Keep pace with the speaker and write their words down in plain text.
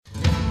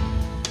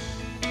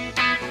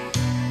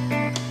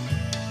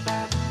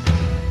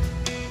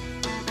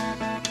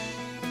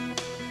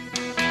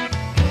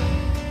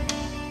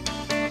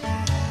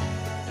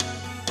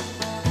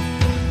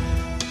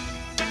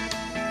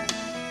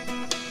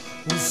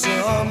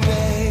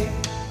Someday,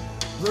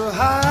 the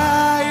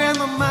high and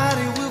the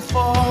mighty will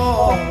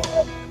fall.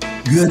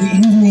 Good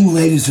evening,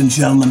 ladies and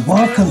gentlemen.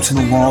 Welcome to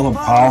the Wall of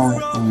Power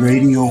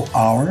Radio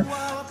Hour.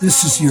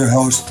 This is your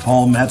host,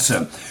 Paul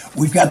Metza.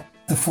 We've got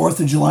the 4th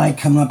of July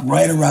coming up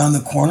right around the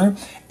corner,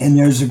 and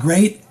there's a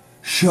great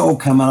show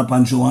coming up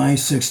on July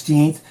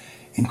 16th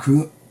in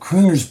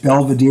Crooner's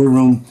Belvedere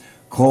Room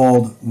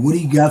called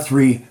Woody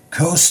Guthrie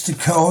Coast to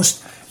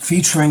Coast,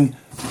 featuring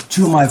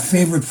two of my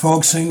favorite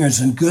folk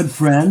singers and good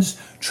friends,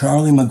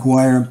 Charlie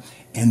McGuire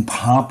and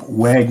Pop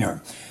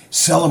Wagner,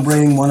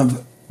 celebrating one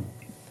of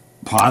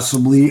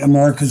possibly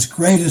America's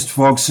greatest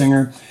folk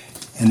singer,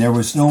 and there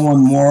was no one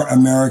more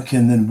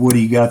American than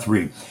Woody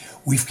Guthrie.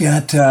 We've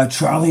got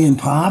Charlie and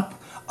Pop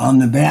on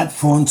the bat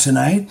phone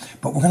tonight,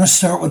 but we're going to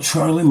start with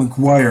Charlie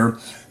McGuire,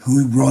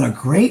 who wrote a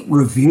great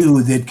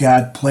review that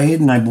got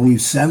played in, I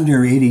believe, 70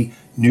 or 80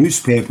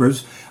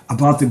 newspapers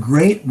about the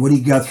great Woody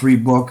Guthrie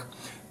book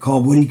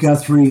called Woody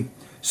Guthrie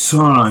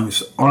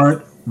Songs,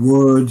 Art,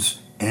 Words,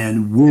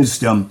 and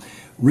Wisdom,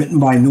 written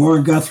by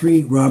Nora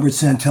Guthrie, Robert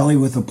Santelli,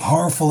 with a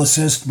powerful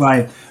assist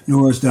by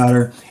Nora's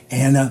daughter,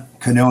 Anna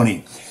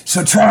Canoni.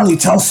 So, Charlie,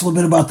 tell us a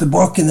little bit about the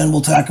book, and then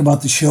we'll talk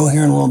about the show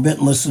here in a little bit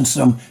and listen to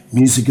some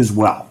music as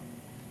well.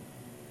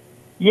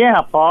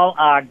 Yeah, Paul,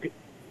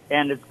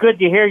 and it's good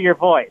to hear your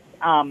voice.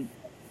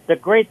 The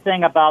great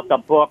thing about the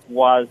book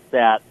was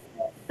that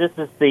this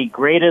is the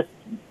greatest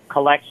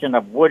collection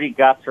of Woody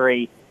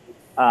Guthrie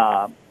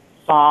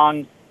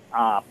songs,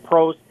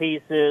 prose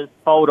pieces,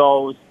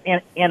 photos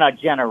in a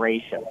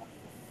generation,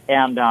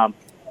 and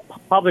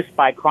published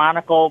by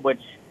Chronicle,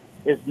 which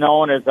is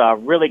known as a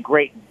really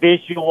great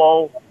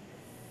visual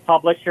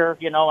publisher.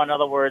 You know, in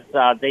other words,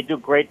 they do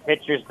great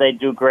pictures, they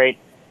do great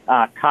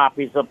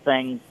copies of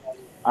things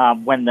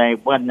when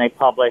they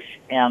publish,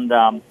 and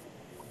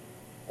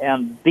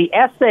the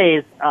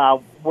essays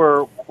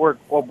were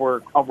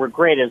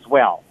great as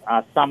well.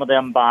 Some of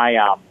them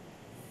by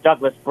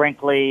Douglas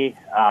Brinkley.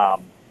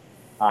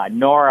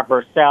 Nora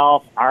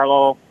herself,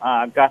 Arlo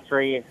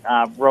Guthrie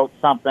wrote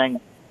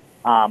something.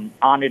 Ani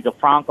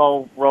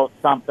DeFranco wrote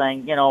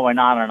something, you know, and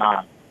on and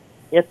on.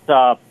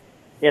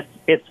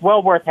 It's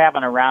well worth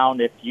having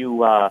around if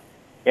you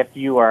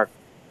are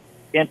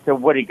into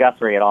Woody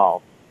Guthrie at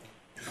all.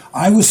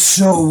 I was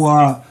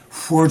so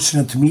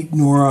fortunate to meet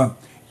Nora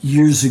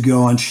years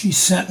ago, and she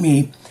sent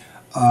me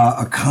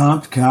a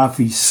comped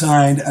copy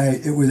signed. I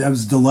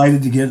was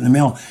delighted to get it in the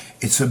mail.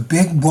 It's a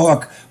big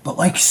book, but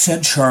like you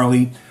said,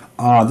 Charlie,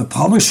 the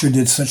publisher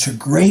did such a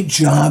great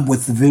job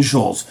with the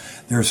visuals.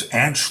 There's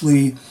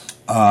actually,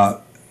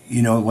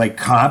 like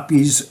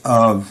copies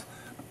of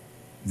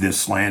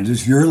This Land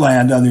Is Your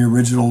Land on the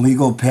original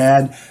legal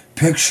pad,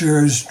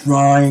 pictures,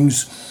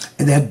 drawings.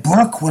 And that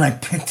book, when I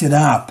picked it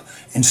up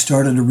and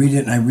started to read it,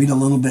 and I read a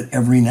little bit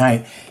every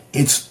night,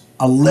 it's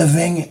a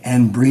living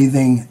and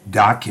breathing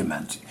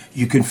document.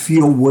 You can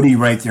feel Woody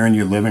right there in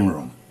your living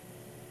room.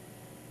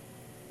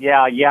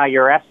 Yeah,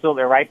 you're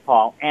absolutely right,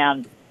 Paul.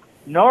 And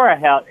Nora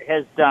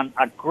has done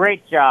a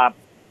great job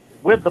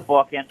with the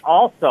book, and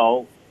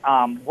also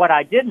what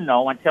I didn't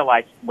know until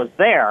I was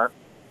there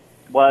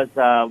was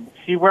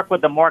she worked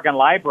with the Morgan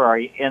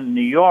Library in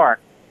New York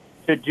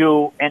to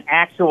do an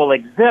actual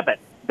exhibit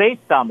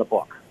based on the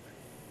book.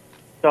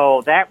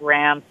 So that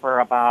ran for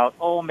about,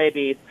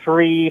 maybe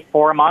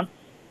 3-4 months,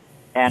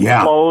 and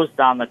closed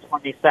on the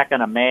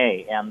 22nd of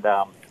May. And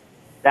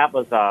that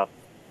was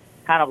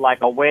kind of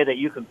like a way that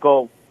you could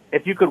go,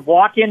 if you could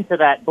walk into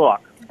that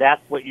book,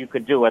 that's what you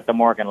could do at the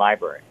Morgan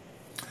Library.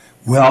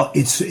 Well,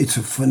 it's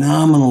a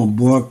phenomenal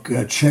book.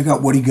 Check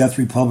out Woody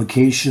Guthrie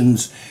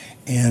Publications.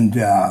 And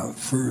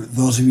for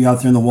those of you out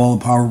there in the Wall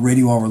of Power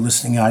Radio Hour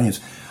listening audience,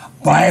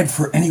 buy it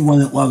for anyone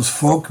that loves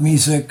folk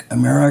music,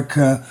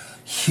 America,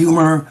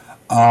 humor,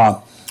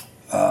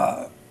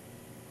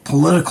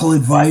 political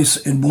advice,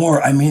 and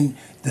more. I mean,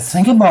 the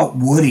thing about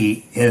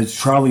Woody is,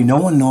 Charlie, no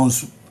one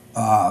knows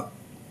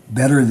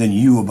better than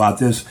you about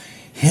this.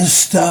 His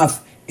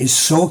stuff is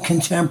so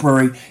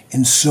contemporary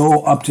and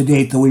so up to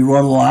date, though he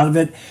wrote a lot of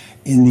it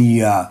in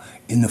the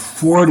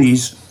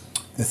 40s.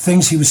 The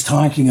things he was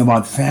talking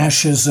about,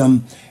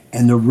 fascism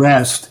and the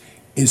rest,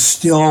 is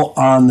still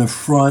on the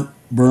front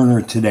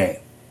burner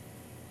today.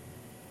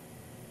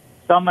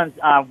 Someone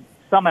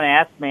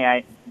asked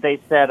me. They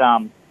said,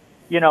 as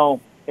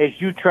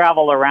you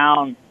travel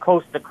around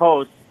coast to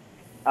coast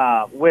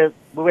with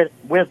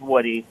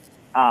Woody,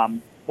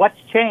 what's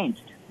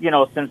changed,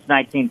 since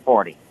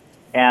 1940?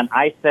 And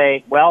I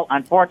say, well,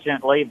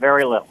 unfortunately,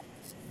 very little.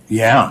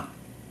 Yeah.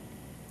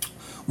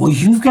 Well,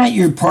 you've got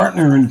your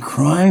partner in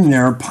crime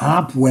there,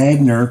 Pop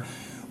Wagner,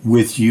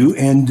 with you.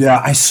 And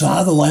I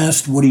saw the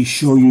last Woody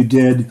show you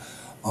did,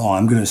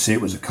 I'm going to say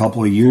it was a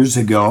couple of years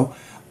ago,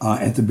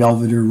 at the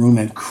Belvedere Room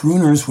at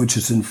Crooner's, which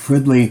is in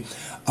Fridley.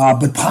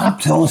 But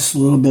Pop, tell us a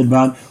little bit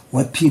about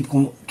what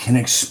people can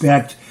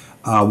expect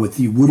with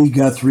the Woody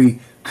Guthrie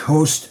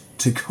Coast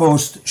to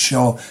Coast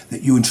show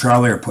that you and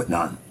Charlie are putting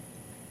on.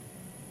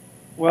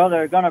 Well,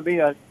 there are going to be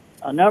a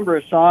number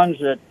of songs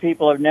that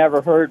people have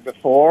never heard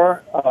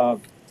before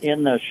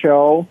in the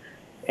show,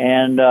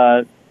 and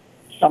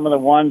some of the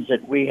ones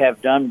that we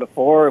have done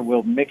before.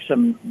 We'll mix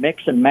and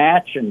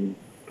match and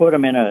put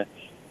them in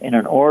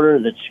an order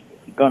that's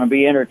going to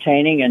be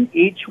entertaining. And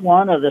each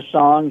one of the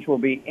songs will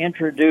be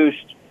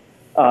introduced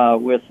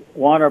with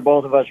one or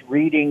both of us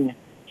reading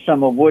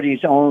some of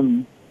Woody's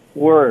own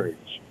words.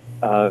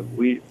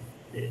 We'll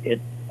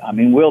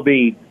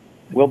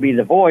be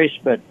the voice,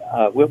 but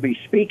we'll be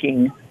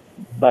speaking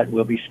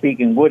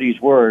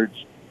Woody's words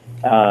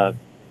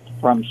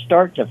from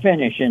start to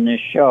finish in this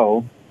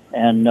show,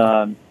 and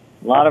a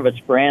lot of it's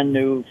brand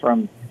new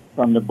from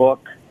the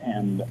book,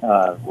 and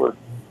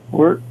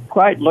we're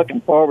quite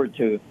looking forward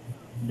to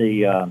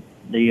the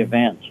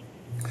event.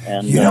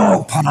 And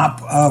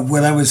Pop,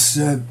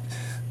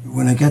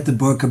 when I got the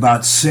book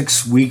about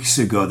 6 weeks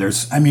ago,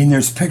 there's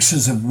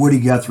pictures of Woody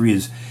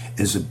Guthrie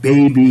as a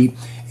baby,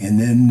 and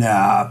then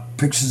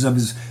pictures of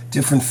his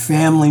different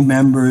family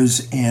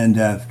members, and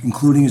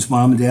including his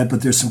mom and dad.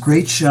 But there's some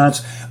great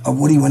shots of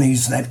Woody when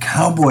he's that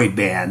cowboy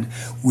band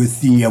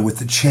with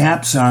the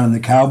chaps on and the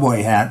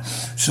cowboy hat.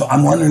 So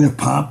I'm wondering if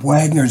Pop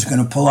Wagner is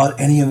going to pull out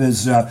any of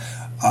his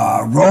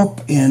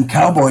rope and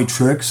cowboy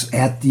tricks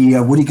at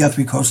the Woody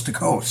Guthrie Coast to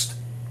Coast.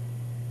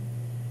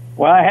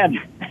 Well, I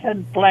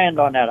hadn't planned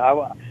on that.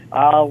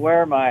 I'll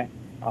wear my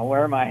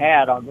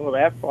hat. I'll go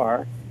that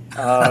far.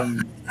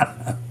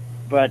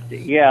 But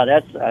yeah,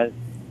 that's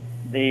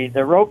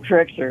the rope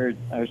tricks are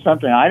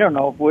something. I don't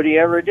know if Woody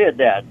ever did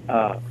that.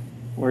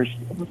 We're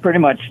pretty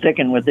much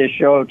sticking with this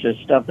show to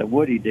stuff that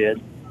Woody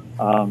did.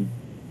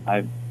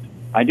 I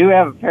do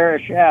have a pair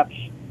of chaps,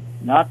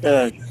 not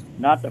the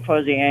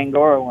fuzzy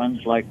Angora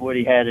ones like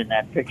Woody had in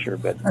that picture,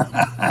 but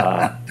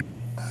yeah,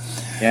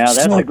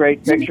 that's a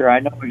great picture.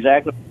 I know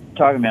exactly what you're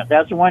talking about.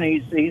 That's the one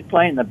he's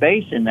playing the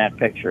bass in that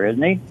picture,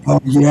 isn't he?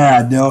 Oh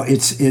yeah, no,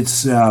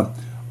 it's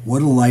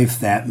what a life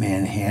that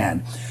man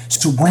had.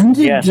 So when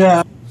did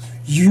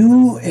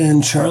you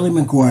and Charlie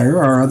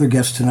McGuire, our other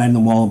guest tonight in the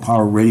Wall of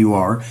Power Radio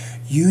Hour,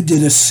 you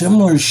did a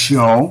similar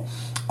show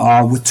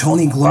with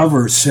Tony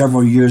Glover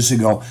several years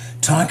ago.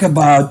 Talk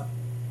about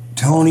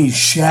Tony's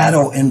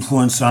shadow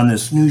influence on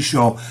this new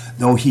show,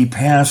 though he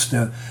passed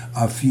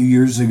a few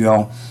years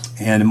ago,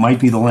 and it might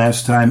be the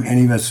last time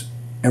any of us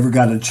ever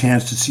got a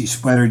chance to see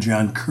Spider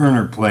John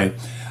Kerner play.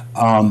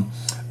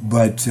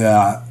 But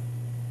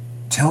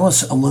tell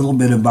us a little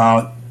bit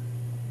about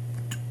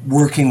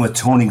working with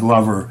Tony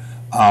Glover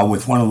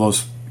with one of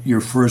those,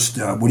 your first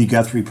Woody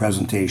Guthrie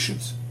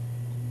presentations.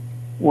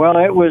 Well,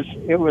 it was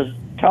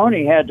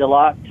Tony had a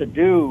lot to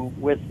do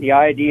with the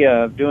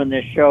idea of doing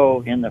this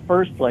show in the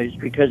first place,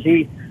 because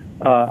he,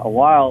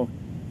 a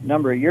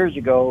number of years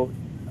ago,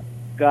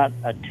 got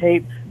a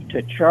tape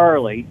to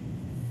Charlie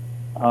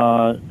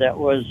that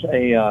was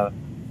a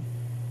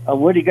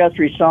Woody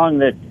Guthrie song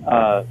that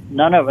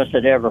none of us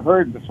had ever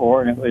heard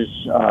before, and it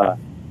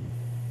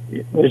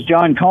was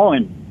John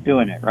Cohen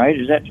doing it, right?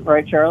 Is that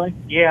right, Charlie?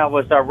 Yeah, it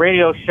was a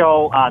radio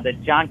show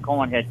that John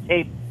Cohen had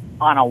taped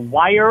on a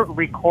wire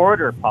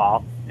recorder,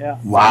 Paul. Yeah.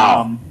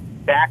 Wow.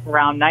 Back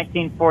around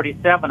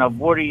 1947, of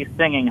Woody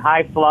singing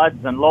High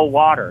Floods and Low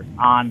Waters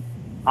on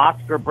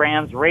Oscar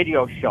Brand's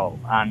radio show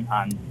on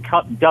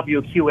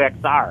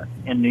WQXR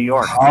in New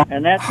York.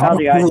 And that's how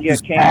the idea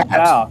came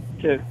about.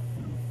 The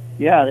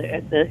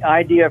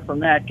idea from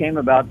that came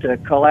about to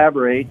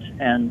collaborate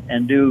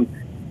and do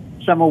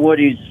some of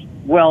Woody's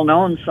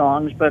well-known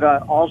songs, but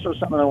also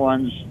some of the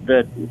ones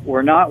that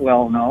were not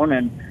well-known.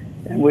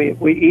 And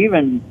we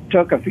even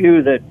took a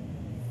few that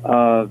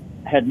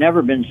had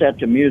never been set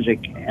to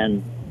music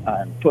and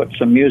put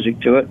some music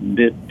to it and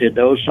did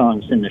those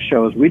songs in the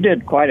shows. We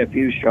did quite a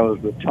few shows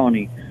with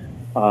Tony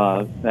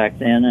back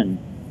then, and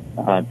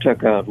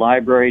took a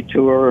library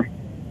tour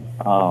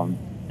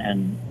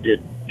and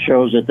did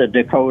shows at the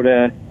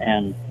Dakota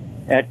and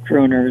at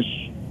Crooner's.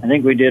 I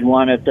think we did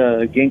one at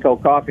the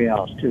Ginkgo Coffee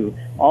House too.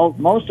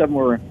 Most of them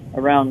were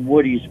around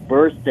Woody's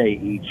birthday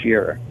each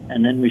year,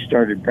 and then we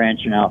started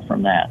branching out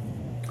from that.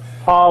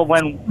 Paul,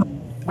 when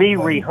we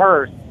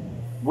rehearse,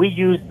 we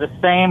use the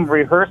same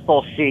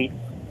rehearsal sheets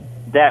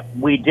that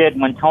we did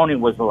when Tony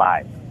was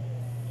alive.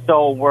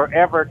 So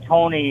wherever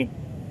Tony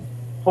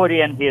put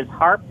in his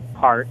harp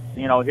parts,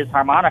 his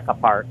harmonica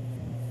parts,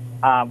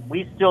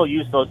 we still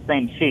use those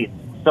same sheets.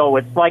 So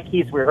it's like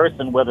he's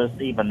rehearsing with us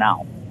even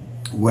now.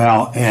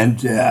 Well, and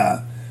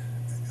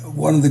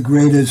one of the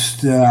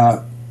greatest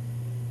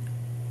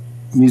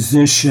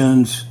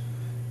musicians,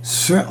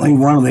 certainly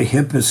one of the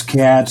hippest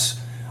cats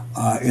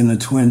in the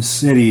Twin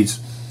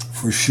Cities,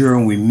 for sure,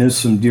 and we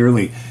miss him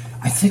dearly.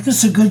 I think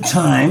this is a good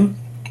time.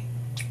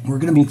 We're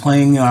going to be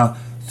playing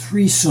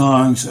 3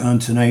 songs on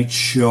tonight's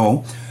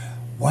show.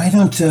 Why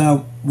don't,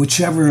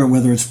 whichever,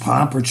 whether it's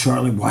Pop or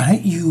Charlie, why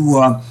don't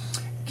you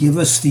give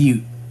us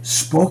the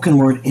spoken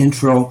word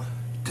intro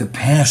to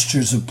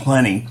Pastures of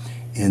Plenty,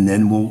 and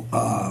then we'll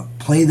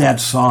play that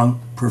song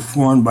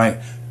performed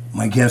by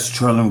my guests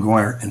Charlie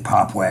McGuire and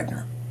Pop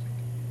Wagner.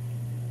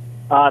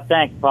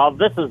 Thanks, Paul.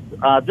 This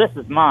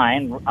is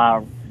mine.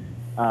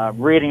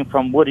 Reading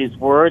from Woody's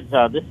words.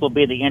 This will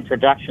be the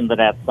introduction to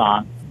that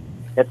song.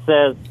 It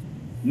says,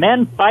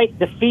 "Men fight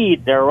to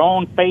feed their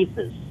own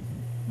faces.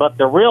 But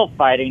the real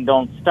fighting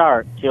don't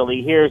start till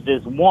he hears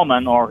his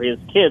woman or his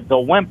kids a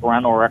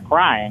whimpering or a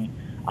crying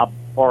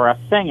or a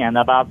singing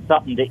about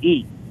something to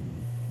eat.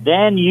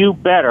 Then you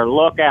better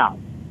look out.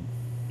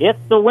 It's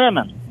the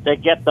women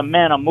that get the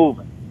men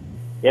a-moving.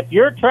 If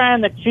you're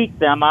trying to cheat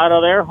them out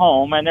of their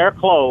home and their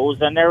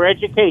clothes and their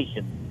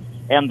education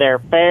and their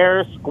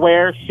fair,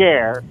 square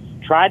share,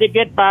 try to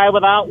get by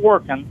without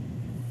working,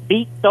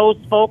 beat those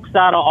folks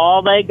out of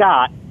all they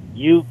got,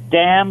 you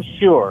damn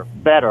sure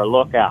better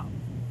look out.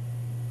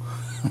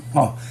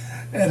 Oh,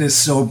 that is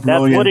so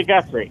brilliant. That's Woody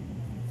Guthrie.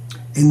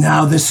 And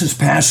now this is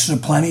Passion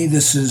of Plenty.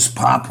 This is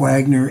Pop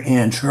Wagner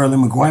and Charlie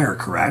McGuire,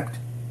 correct?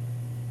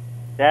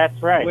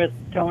 That's right. With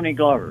Tony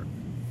Glover.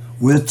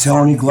 With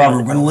Tony Glover.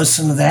 We're going to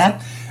listen to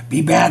that.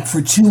 Be back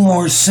for 2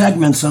 more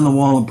segments on the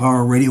Wall of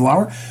Power Radio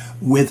Hour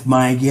with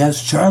my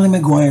guests, Charlie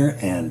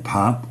McGuire and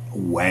Pop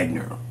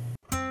Wagner.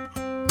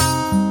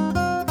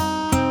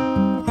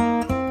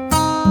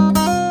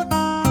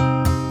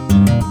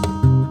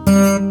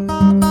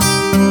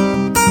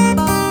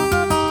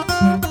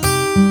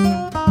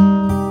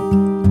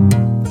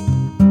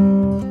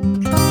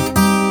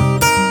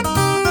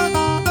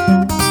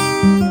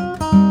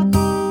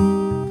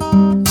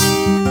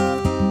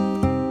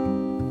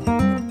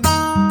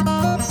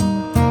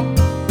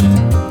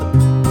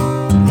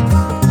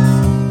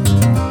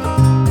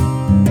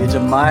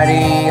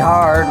 Mighty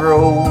hard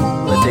road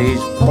that these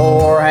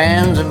poor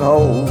hands have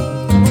hold.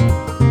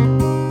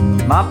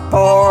 My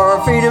poor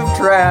feet have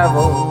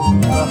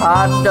traveled the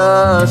hot,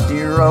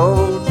 dusty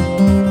road.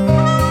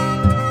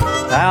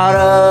 Out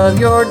of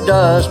your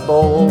dust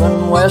bowl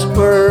and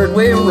westward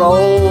we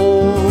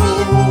roll.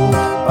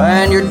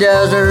 And your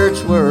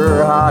deserts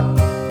were hot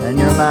and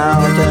your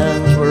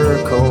mountains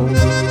were cold.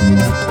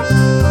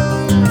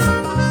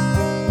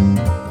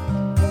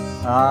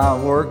 I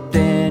worked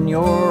in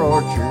your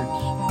orchards,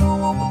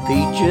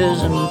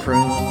 peaches and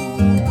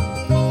prunes.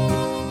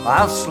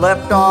 I've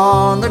slept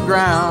on the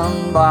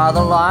ground by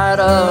the light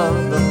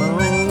of the moon.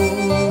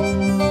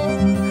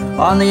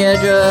 On the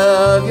edge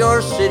of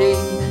your city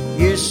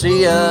you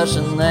see us,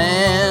 and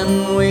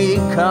then we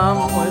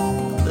come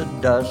with the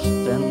dust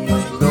and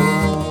we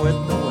go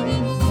with the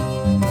wind.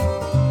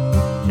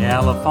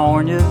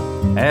 California,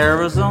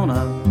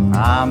 Arizona,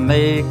 I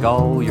make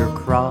all your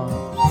crops.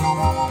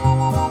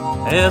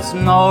 It's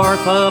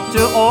north up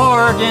to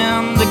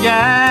Oregon to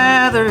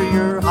gather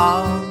your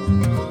hops.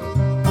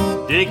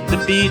 Dig the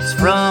beets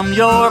from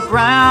your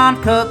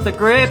ground, cut the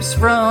grapes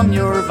from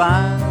your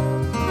vine,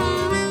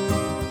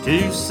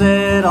 to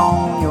set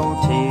on your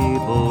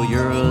table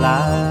your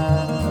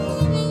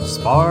light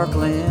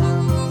sparkling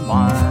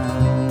wine.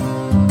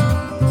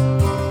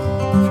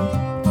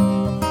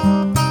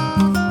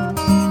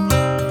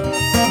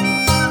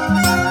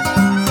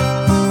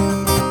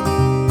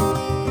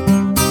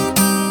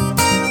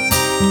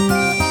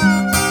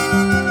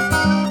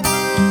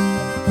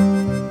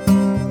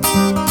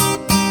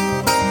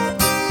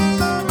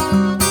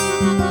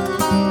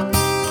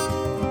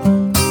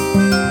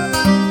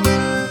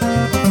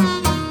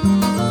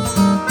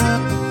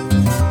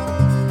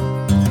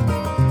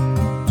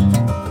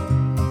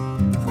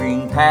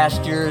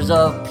 Pastures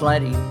of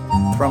plenty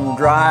from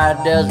dry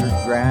desert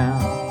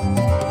ground,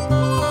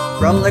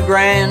 from the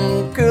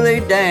Grand Coulee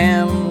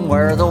Dam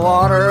where the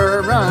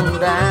water runs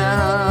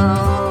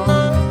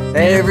down.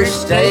 Every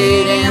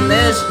state in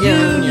this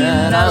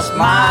union us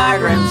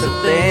migrants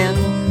have been.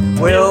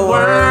 We'll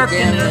work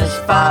in this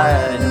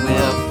fight and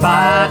we'll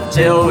fight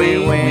till we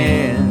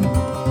win.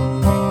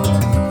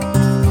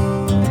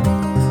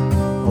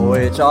 Oh,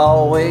 it's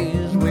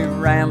always we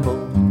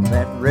ramble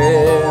that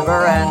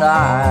river and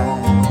I.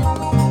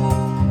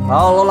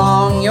 All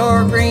along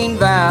your green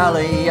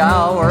valley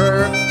I'll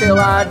work till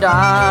I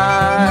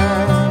die.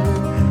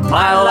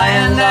 My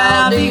land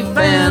I'll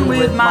defend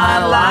with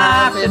my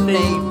life if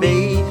need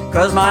be,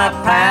 'cause my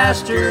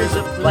pastures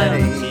of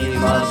plenty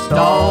must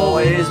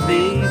always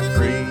be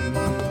free.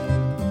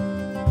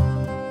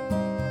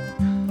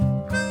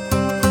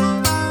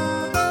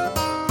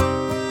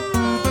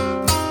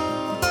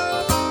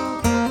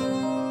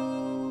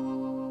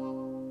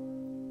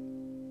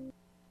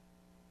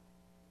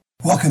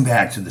 Welcome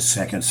back to the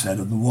second set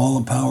of the Wall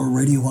of Power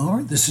Radio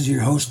Hour. This is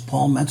your host,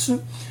 Paul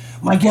Metsa.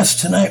 My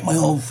guests tonight, my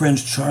old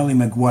friends Charlie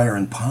McGuire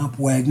and Pop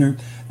Wagner.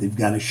 They've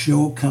got a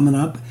show coming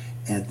up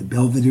at the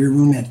Belvedere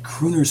Room at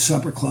Crooner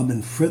Supper Club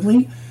in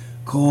Fridley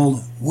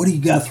called Woody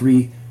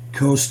Guthrie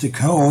Coast to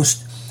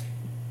Coast.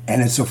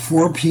 And it's a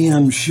 4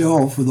 p.m.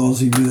 show for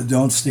those of you that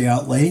don't stay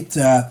out late.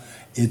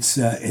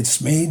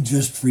 It's made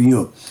just for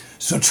you.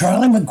 So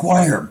Charlie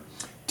McGuire,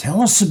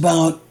 tell us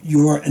about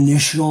your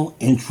initial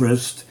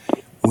interest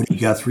Woody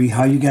Guthrie,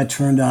 how you got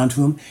turned on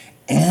to him,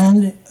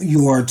 and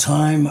your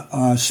time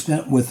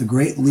spent with the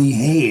great Lee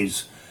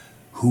Hayes,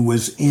 who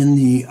was in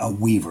the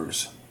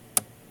Weavers.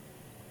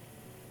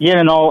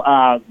 You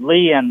know,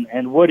 Lee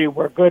and Woody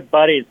were good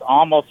buddies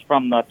almost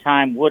from the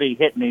time Woody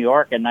hit New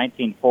York in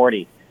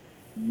 1940.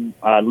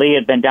 Lee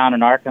had been down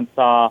in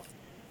Arkansas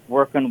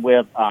working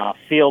with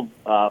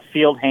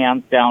field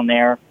hands down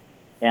there,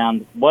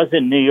 and was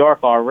in New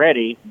York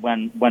already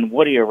when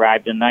Woody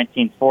arrived in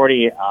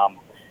 1940.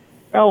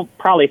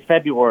 Probably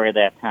February of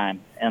that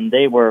time, and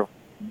they were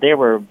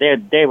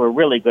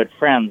really good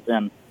friends.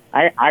 And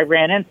I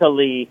ran into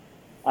Lee.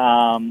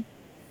 I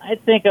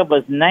think it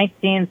was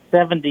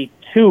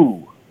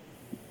 1972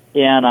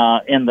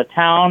 in the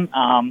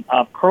town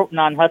of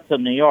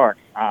Croton-on-Hudson, New York.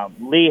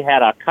 Lee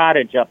had a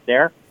cottage up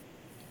there,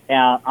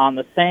 on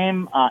the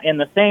same in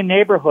the same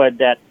neighborhood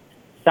that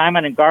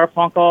Simon and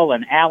Garfunkel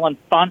and Alan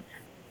Funt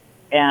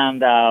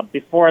and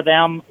before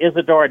them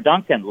Isadora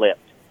Duncan lived.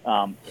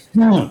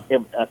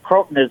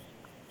 Croton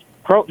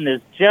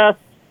is just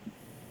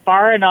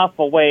far enough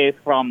away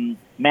from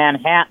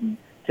Manhattan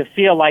to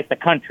feel like the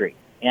country,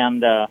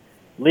 and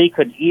Lee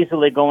could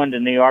easily go into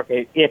New York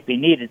if he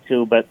needed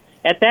to. But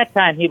at that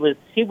time, he was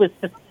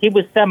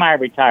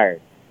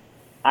semi-retired.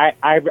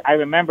 I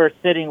remember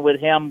sitting with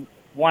him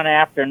one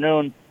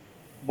afternoon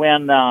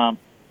when the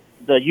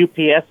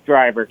UPS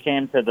driver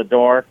came to the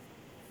door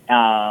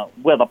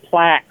with a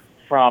plaque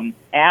from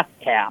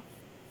ASCAP.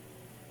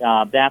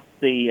 That's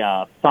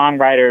the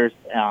songwriters,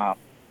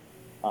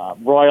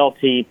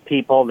 royalty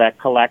people that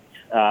collect,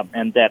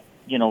 and that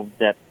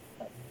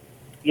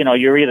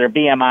you're either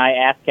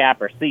BMI,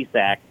 ASCAP, or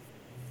CSAC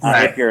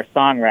if you're a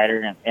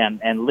songwriter.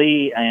 And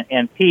Lee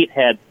and Pete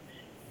had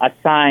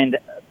assigned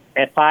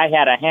 "If I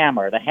Had a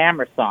Hammer," the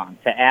Hammer song,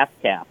 to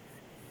ASCAP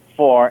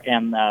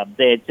and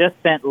they had just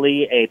sent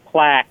Lee a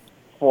plaque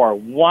for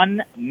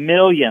 1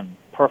 million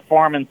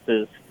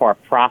performances for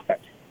profit.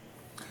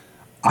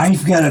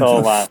 I've got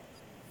a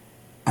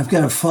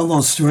fun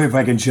little story, if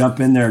I can jump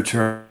in there,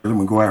 Charlie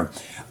McGuire.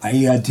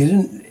 I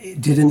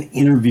did an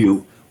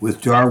interview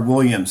with Dar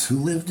Williams, who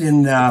lived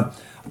in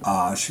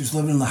she was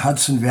living in the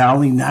Hudson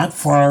Valley, not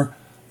far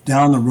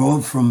down the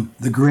road from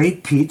the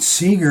great Pete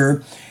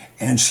Seeger.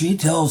 And she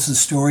tells the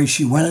story.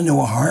 She went into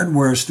a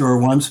hardware store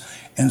once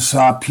and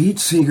saw Pete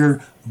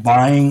Seeger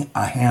buying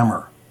a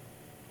hammer.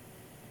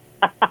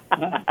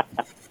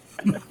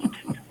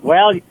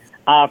 Well,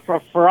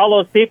 for all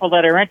those people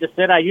that are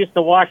interested, I used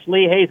to wash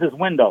Lee Hayes'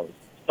 windows.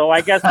 So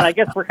I guess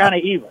we're kind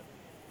of even.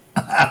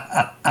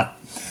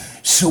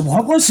 So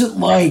what was it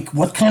like?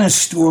 What kind of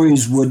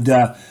stories would,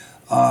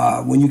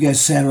 when you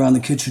guys sat around the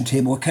kitchen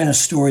table, what kind of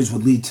stories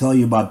would Lee tell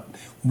you about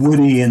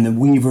Woody and the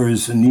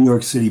Weavers in New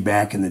York City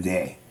back in the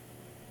day?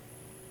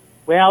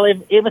 Well,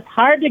 it was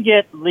hard to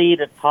get Lee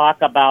to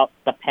talk about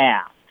the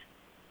past.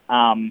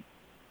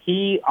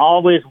 He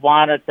always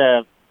wanted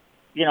to,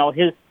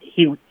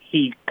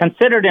 he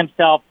considered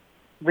himself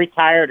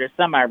retired or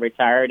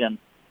semi-retired, and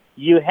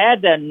you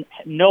had to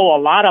know a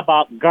lot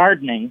about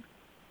gardening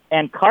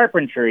and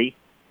carpentry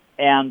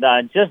and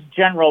just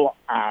general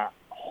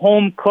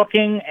home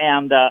cooking,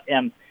 and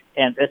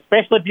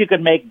especially if you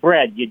could make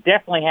bread, you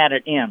definitely had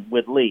it in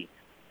with Lee.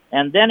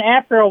 And then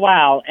after a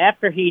while,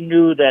 after he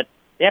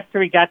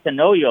got to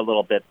know you a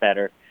little bit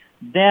better,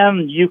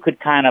 then you could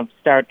kind of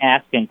start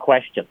asking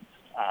questions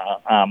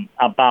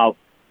about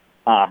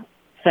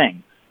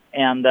things.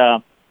 And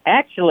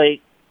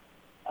actually,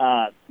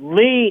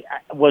 Lee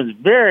was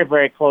very,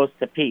 very close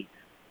to Pete.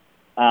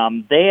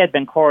 They had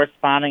been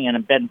corresponding and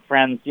had been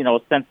friends,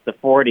 since the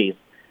 40s.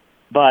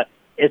 But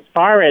as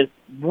far as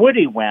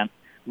Woody went,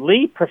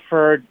 Lee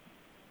preferred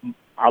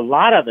a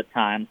lot of the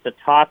time to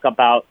talk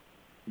about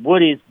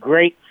Woody's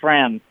great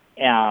friend,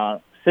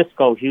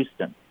 Cisco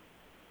Houston.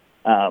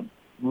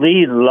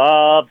 Lee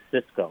loved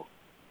Cisco,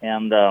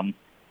 and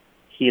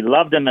he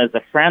loved him as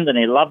a friend, and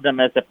he loved him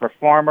as a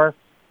performer,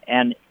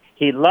 and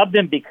he loved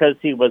him because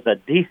he was a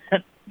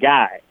decent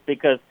guy.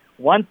 Because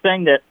one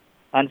thing that,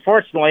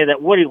 unfortunately,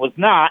 that Woody was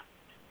not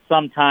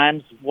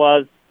sometimes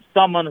was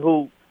someone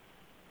who,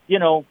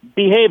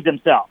 behaved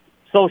himself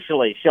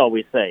socially, shall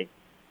we say.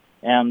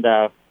 And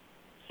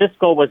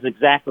Cisco was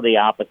exactly the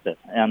opposite,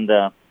 and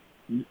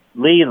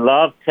Lee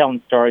loved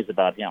telling stories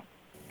about him.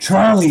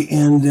 Charlie,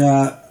 and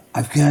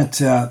I've got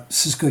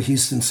Cisco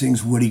Houston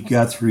sings Woody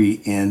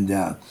Guthrie,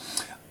 and,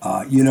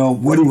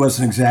 Woody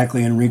wasn't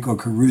exactly Enrico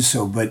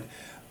Caruso, but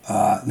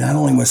not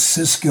only was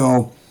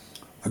Cisco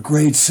a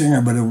great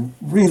singer, but a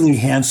really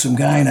handsome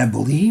guy, and I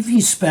believe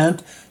he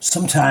spent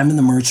some time in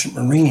the Merchant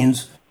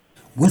Marines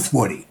with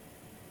Woody.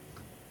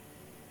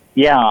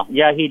 Yeah,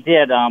 he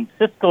did.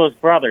 Cisco's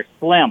brother,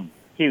 Slim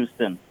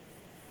Houston,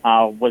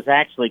 was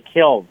actually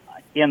killed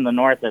in the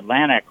North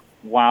Atlantic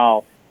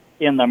while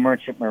in the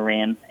Merchant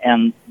Marine,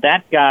 and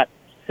that got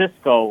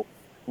Cisco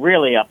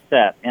really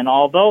upset. And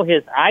although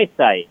his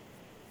eyesight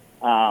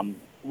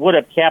would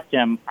have kept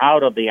him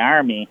out of the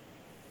Army,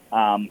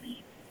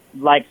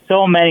 like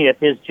so many of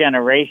his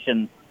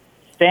generation,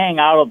 staying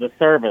out of the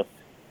service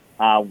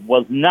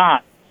was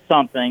not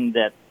something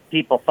that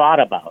people thought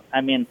about. I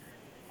mean,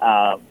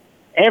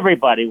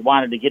 everybody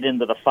wanted to get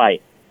into the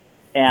fight,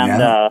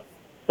 and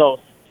so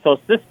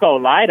Cisco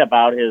lied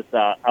about his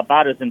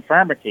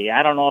infirmity.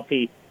 I don't know if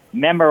he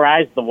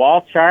memorized the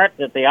wall chart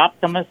at the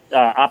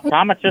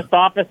optometrist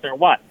office or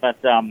what, but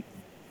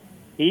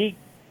he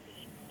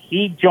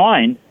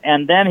joined,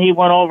 and then he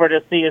went over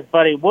to see his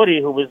buddy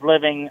Woody, who was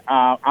living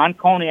on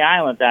Coney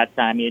Island at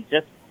that time.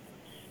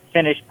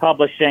 finished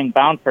publishing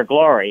Bound for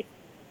Glory.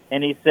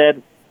 And he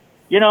said,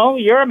 you know,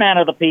 you're a man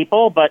of the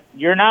people, but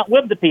you're not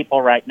with the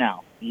people right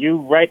now. You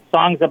write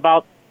songs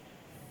about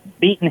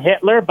beating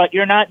Hitler, but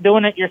you're not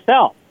doing it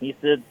yourself. He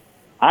said,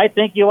 I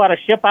think you ought to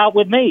ship out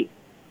with me.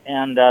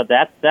 And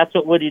that's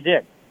what Woody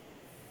did.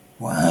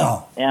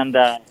 Wow. And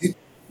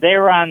they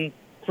were on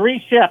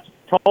 3 ships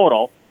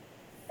total,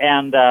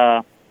 and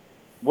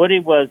Woody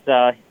was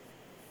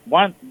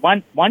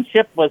one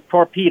ship was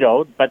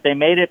torpedoed, but they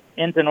made it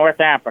into North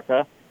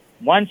Africa.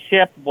 One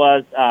ship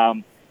was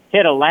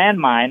hit a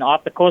landmine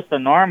off the coast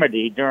of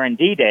Normandy during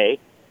D-Day,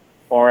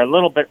 or a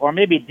little bit, or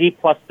maybe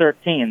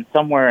D+13,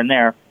 somewhere in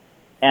there.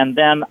 And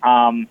then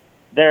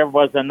there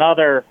was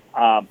another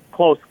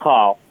close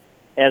call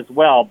as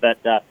well.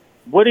 But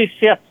Woody's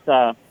ships,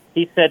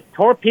 he said,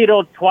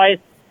 torpedoed twice,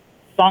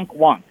 sunk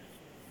once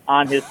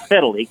on his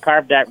fiddle. He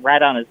carved that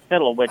right on his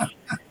fiddle, which,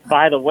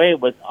 by the way,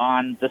 was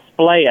on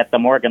display at the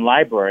Morgan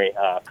Library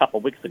a couple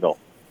weeks ago.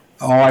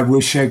 Oh, I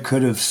wish I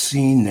could have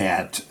seen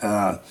that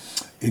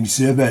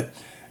exhibit.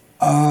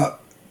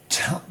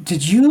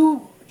 Did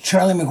you,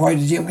 Charlie McGuire,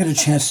 did you ever get a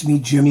chance to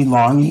meet Jimmy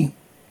Longy?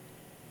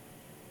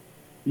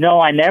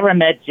 No, I never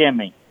met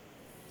Jimmy,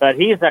 but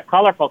he's a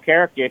colorful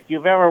character. If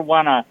you've ever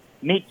want to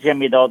meet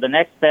Jimmy, though, the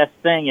next best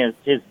thing is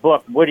his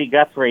book, Woody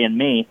Guthrie and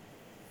Me,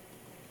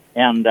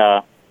 and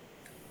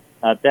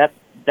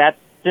that's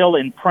still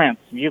in print.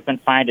 You can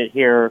find it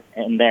here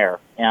and there,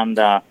 and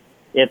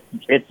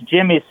it's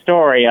Jimmy's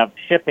story of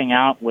shipping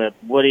out with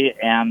Woody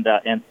and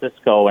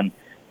Cisco, and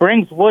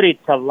brings Woody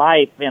to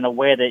life in a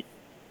way that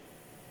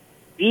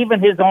even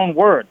his own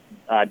words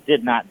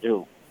did not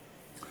do.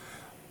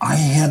 I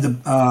had the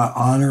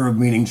honor of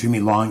meeting Jimmy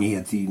Longy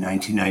at the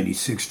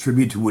 1996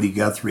 tribute to Woody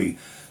Guthrie,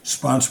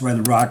 sponsored by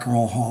the Rock and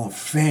Roll Hall of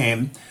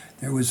Fame.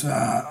 There was,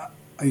 I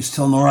used to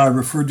tell Nora I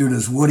referred to it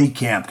as Woody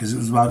Camp because it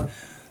was about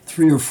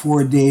 3 or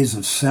 4 days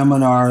of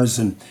seminars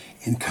and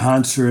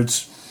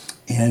concerts.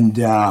 And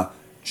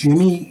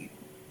Jimmy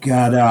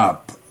got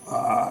up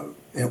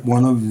at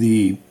one of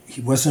the,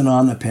 he wasn't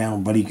on the panel,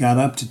 but he got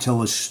up to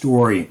tell a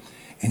story.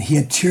 And he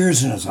had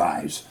tears in his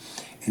eyes.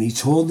 And he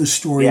told the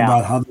story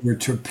about how they were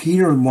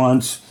torpedoed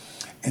once,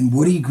 and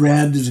Woody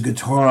grabbed his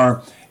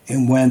guitar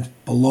and went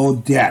below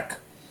deck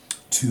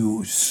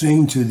to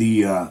sing to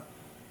the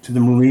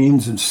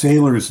Marines and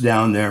sailors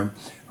down there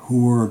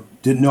who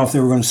didn't know if they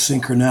were going to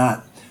sink or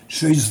not.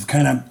 Shows the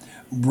kind of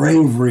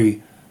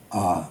bravery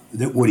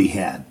that Woody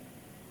had.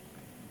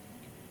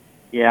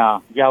 Yeah.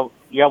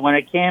 When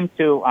it came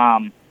to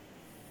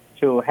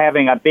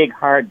having a big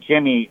heart,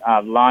 Jimmy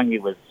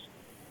Longy was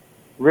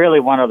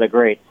really one of the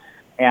greats.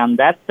 And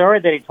that story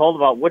that he told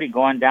about Woody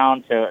going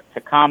down to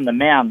calm the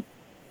men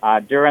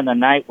during the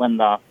night when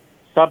the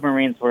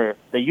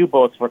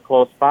U-boats were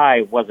close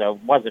by was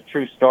a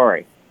true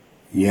story.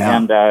 Yeah.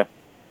 And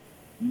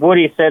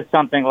Woody said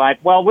something like,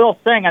 well, we'll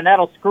sing and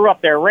that'll screw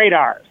up their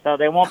radar so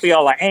they won't be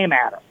able to aim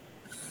at us.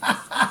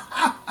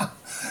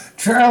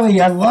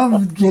 Charlie, I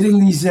love getting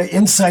these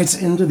insights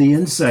into the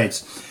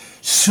insights.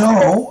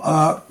 So,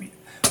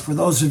 for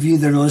those of you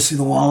that are listening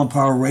to the Wall of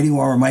Power Radio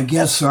Hour, my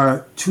guests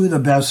are 2 of the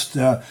best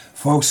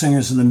folk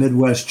singers in the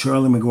Midwest,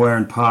 Charlie McGuire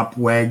and Pop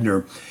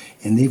Wagner.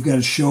 And they've got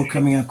a show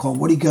coming up called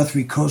Woody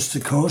Guthrie Coast to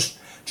Coast,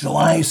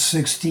 July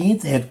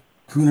 16th at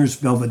Crooner's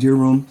Belvedere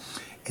Room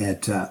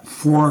at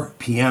 4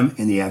 p.m.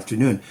 in the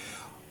afternoon.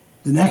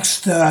 The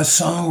next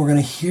song we're going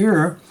to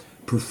hear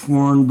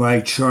performed by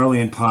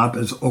Charlie and Pop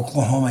is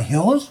Oklahoma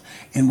Hills.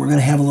 And we're going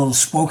to have a little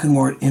spoken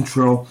word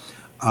intro,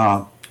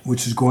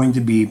 which is going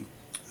to be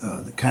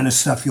the kind of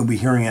stuff you'll be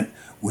hearing at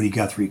Woody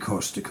Guthrie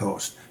Coast to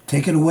Coast.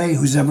 Take it away.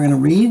 Who's ever going to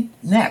read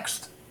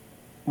next?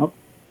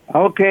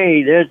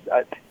 Okay,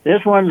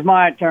 this one's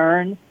my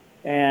turn,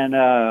 and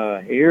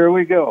here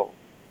we go.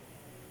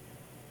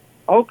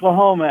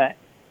 Oklahoma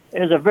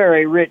is a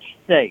very rich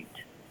state.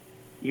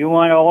 You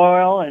want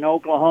oil in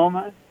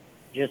Oklahoma?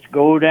 Just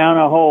go down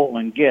a hole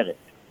and get it.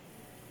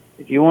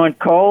 If you want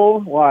coal,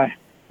 why,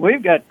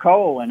 we've got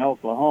coal in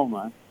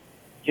Oklahoma.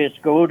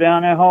 Just go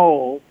down a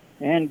hole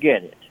and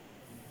get it.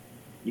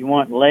 You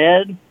want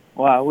lead?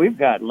 Why, we've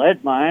got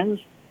lead mines.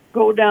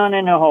 Go down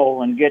in a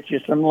hole and get you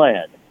some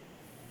lead.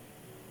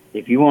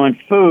 If you want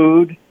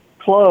food,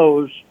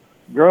 clothes,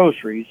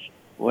 groceries,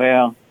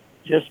 well,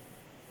 just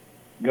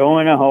go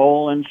in a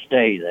hole and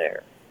stay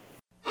there.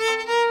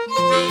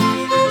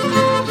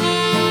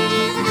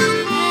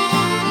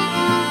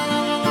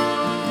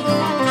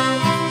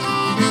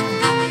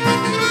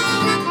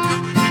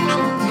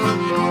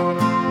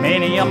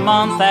 Many a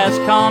month has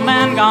come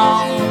and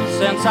gone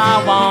since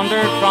I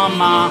wandered from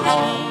my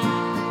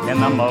home in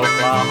the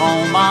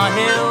Oklahoma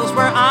hills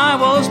where I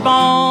was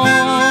born.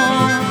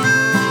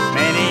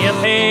 Many a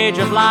page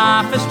of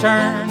life has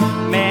turned,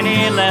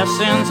 many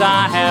lessons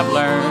I have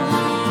learned,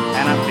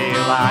 and I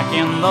feel like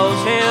in those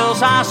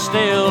hills I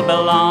still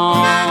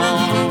belong.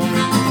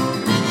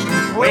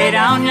 Way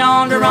down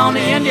yonder on the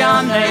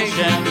Indian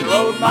Nation,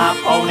 rode my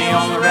pony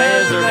on the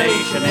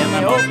reservation in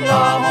the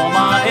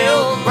Oklahoma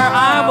hills where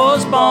I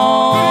was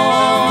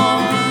born.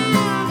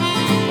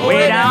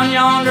 Way down down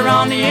yonder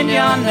on the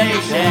Indian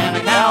Nation,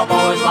 a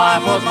cowboy's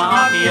life was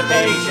my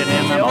occupation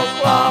in the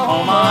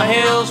Oklahoma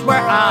hills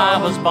where I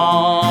was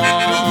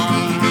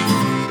born.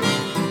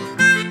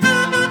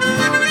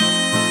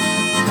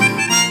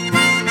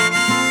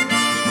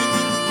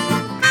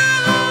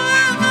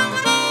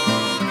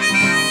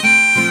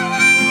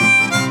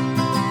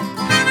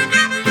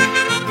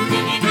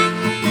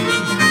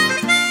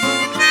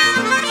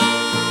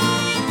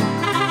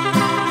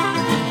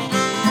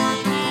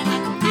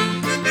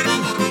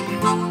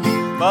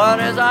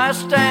 But as I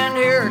stand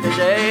here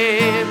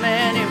today,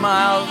 many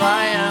miles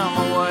I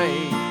am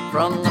away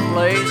from the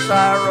place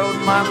I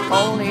rode my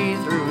pony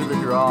through the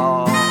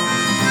draw,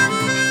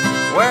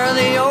 where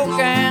the oak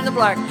and the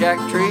blackjack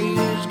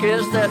trees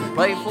kiss that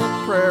playful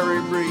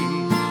prairie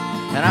breeze,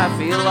 and I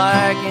feel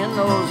like in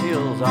those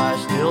hills I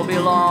still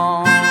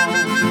belong.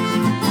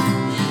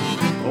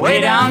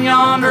 Way down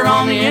yonder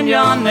on the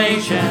Indian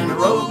Nation, I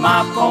rode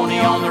my pony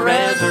on the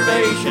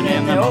reservation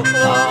in the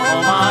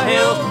Oklahoma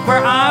hills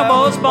where I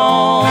was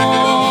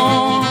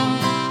born.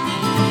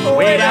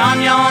 Way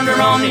down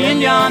yonder on the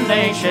Indian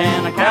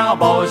Nation, a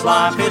cowboy's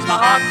life is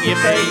my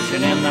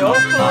occupation in the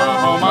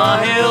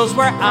Oklahoma hills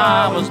where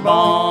I was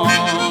born.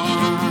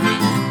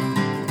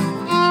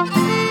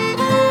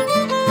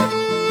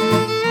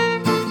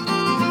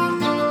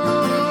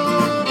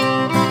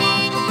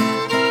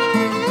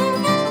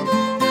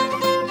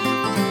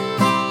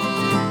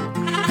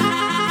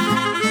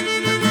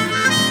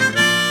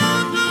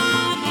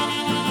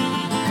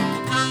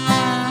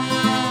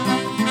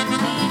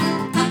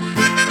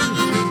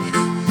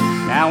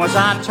 Now as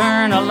I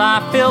turn a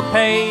life-filled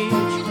page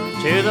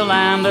to the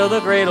land of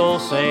the great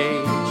old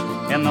sage,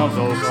 in those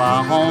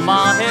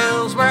Oklahoma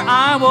hills where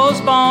I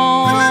was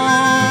born,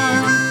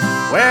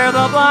 where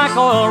the black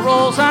oil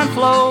rolls and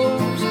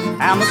flows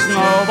and the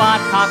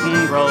snow-white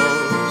cotton grows,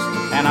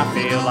 and I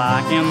feel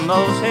like in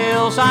those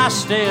hills I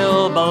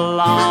still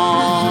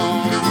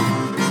belong.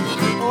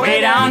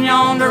 Way down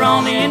yonder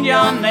on the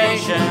Indian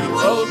Nation,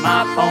 rode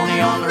my pony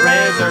on the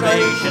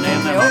reservation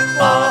in the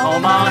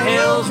Oklahoma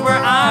hills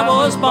where I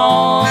was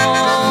born.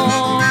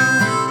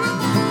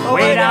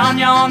 Way down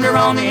yonder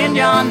on the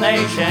Indian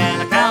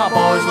Nation, a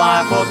cowboy's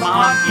life was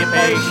my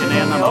occupation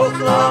in the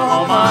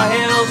Oklahoma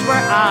hills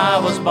where I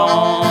was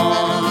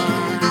born.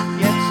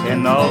 Yes,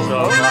 in those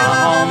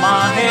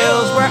Oklahoma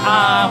hills where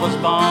I was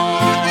born.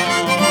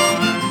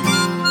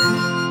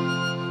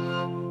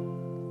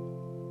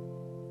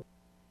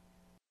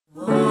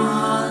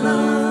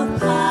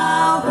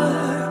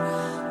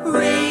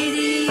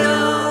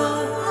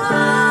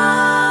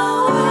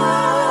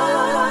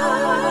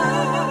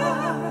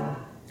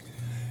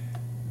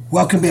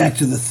 Welcome back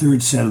to the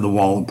third set of the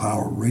Wall of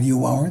Power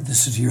Radio Hour.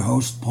 This is your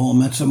host, Paul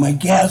Metsa. My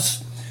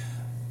guests,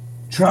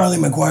 Charlie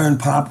McGuire and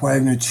Pop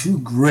Wagner, two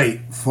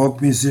great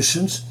folk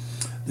musicians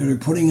that are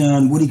putting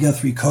on Woody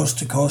Guthrie Coast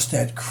to Coast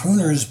at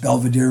Crooner's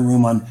Belvedere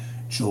Room on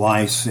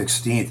July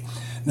 16th.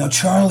 Now,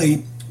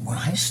 Charlie, when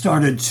I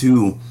started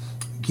to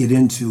get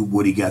into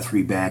Woody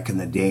Guthrie back in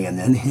the day and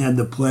then had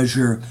the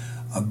pleasure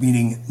of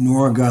meeting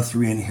Nora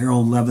Guthrie and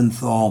Harold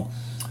Leventhal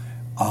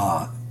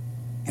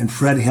and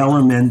Fred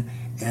Hellerman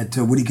at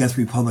Woody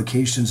Guthrie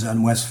Publications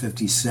on West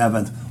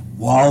 57th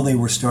while they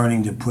were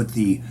starting to put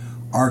the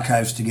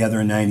archives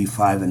together in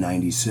 95 and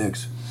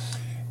 96.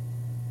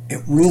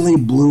 It really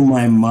blew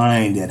my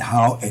mind at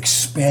how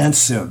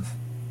expansive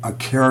a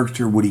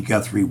character Woody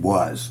Guthrie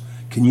was.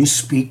 Can you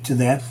speak to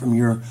that from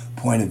your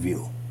point of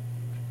view?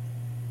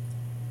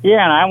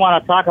 Yeah, and I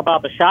want to talk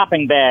about the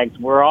shopping bags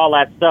where all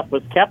that stuff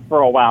was kept for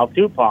a while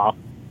too, Paul.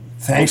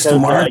 Thanks to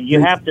Marjorie.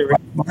 You have to...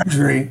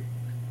 Marjorie.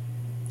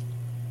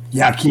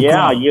 Yeah, keep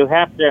going. You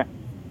have to...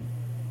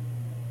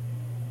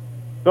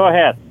 Go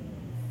ahead.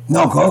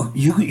 No, go.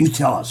 You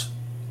tell us.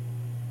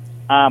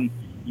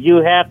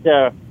 You have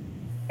to...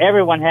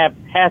 Everyone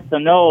has to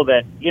know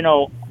that, you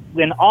know,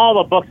 in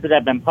all the books that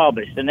have been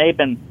published, and they've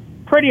been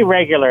pretty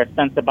regular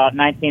since about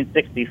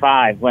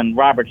 1965 when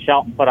Robert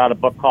Shelton put out a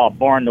book called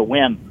Born to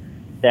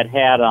Win that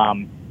had,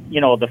 you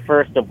know, the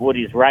first of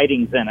Woody's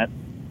writings in it,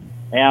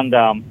 and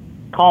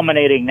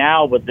culminating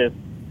now with this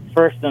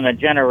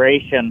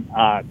first-in-a-generation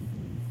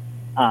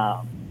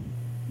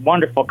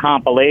wonderful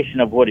compilation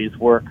of Woody's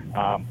work,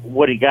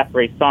 Woody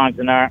Guthrie, Songs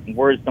and Art and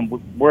Words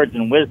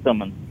and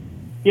Wisdom. And,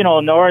 you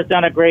know, Nora's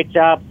done a great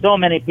job, so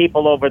many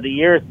people over the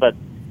years, but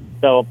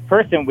the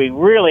person we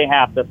really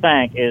have to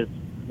thank is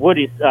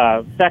Woody's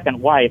second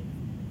wife,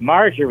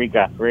 Marjorie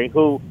Guthrie,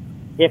 who,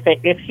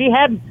 if she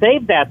hadn't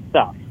saved that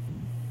stuff,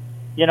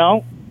 you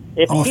know,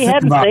 if she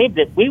hadn't saved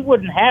it, we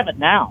wouldn't have it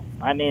now.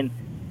 I mean,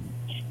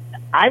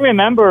 I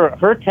remember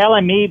her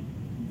telling me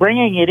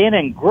bringing it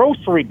in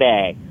grocery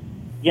bags,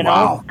 you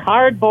know,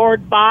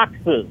 cardboard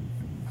boxes,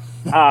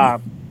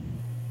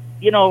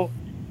 you know,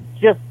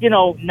 just, you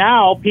know,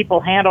 now people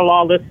handle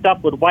all this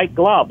stuff with white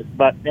gloves,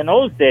 but in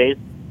those days,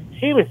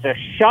 she was just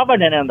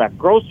shoving it in the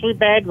grocery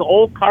bags,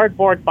 old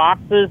cardboard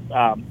boxes,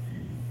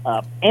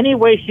 any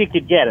way she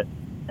could get it,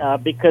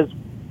 because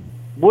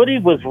Woody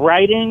was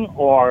writing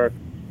or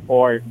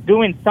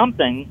doing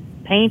something,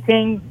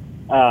 painting,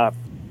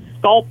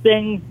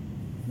 sculpting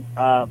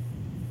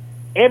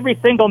every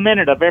single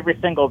minute of every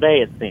single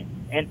day, it seems.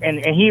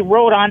 And he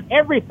wrote on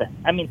everything.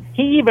 I mean,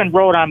 he even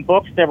wrote on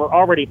books that were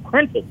already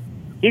printed.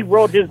 He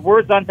wrote his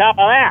words on top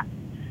of that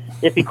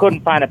if he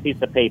couldn't find a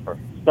piece of paper.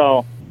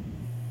 So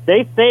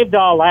they saved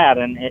all that,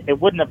 and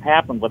it wouldn't have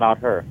happened without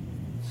her.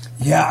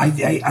 Yeah,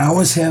 I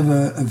always have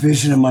a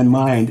vision in my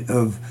mind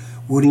of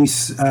Woody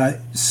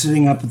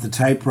sitting up at the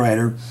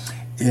typewriter,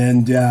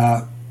 and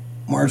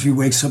Marjorie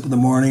wakes up in the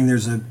morning,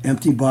 there's an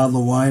empty bottle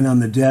of wine on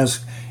the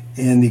desk,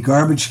 and the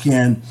garbage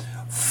can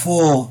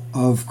full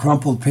of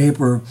crumpled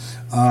paper,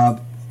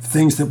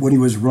 things that Woody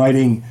was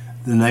writing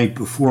the night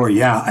before.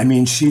 Yeah, I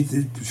mean,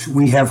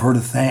 we have her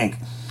to thank.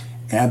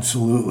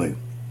 Absolutely.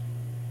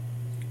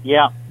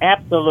 Yeah,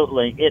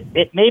 absolutely.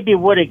 It may be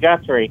Woody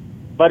Guthrie,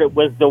 but it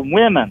was the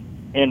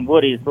women in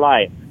Woody's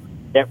life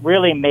that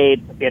really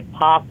made it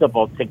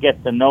possible to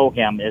get to know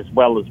him as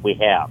well as we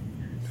have.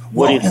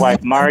 Woody's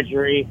wife,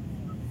 Marjorie,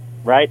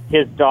 right?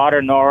 His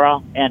daughter,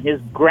 Nora, and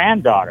his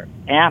granddaughter,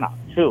 Anna,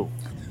 too.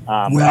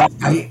 Have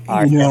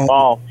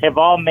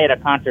all made a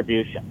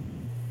contribution.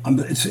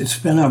 It's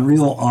been a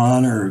real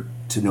honor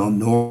to know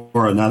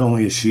Nora. Not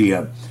only is she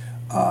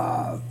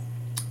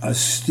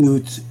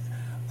astute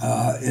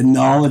and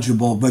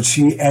knowledgeable, but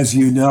she, as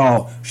you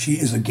know, she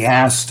is a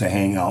gas to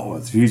hang out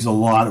with. She's a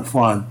lot of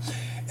fun,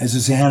 as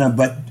is Anna.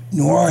 But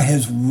Nora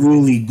has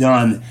really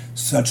done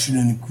such an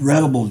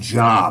incredible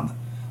job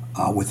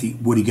with the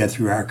Woody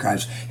Guthrie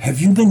Archives. Have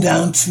you been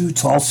down to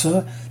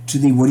Tulsa to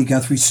the Woody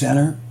Guthrie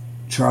Center,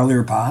 Charlie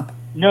or Pop?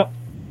 No,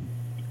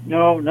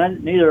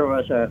 neither of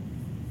us have.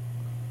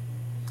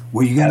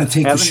 Well, you got to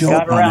take the show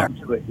got on around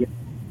there. to it.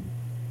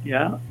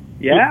 Yeah.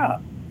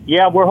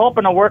 Yeah, we're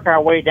hoping to work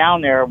our way down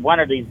there one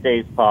of these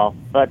days, Paul.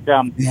 But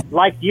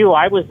like you,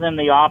 I was in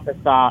the office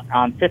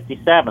on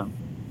 57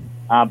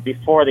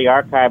 before the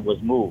archive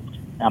was moved.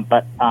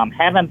 But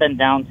haven't been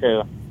down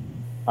to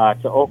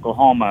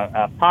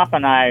Oklahoma. Pop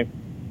and I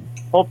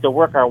hope to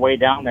work our way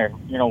down there.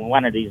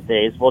 One of these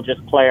days we'll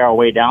just play our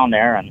way down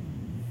there and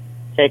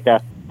take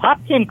a.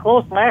 Pop came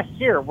close last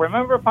year.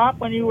 Remember, Pop,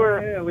 when you were?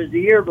 It was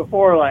the year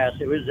before last.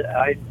 It was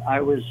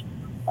I was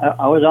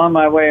on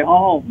my way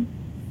home,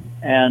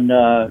 and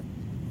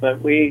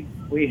but we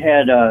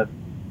had a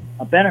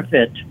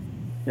benefit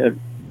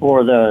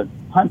for the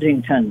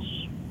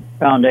Huntington's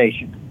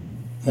Foundation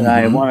that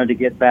I wanted to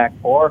get back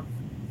for,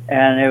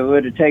 and it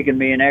would have taken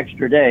me an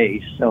extra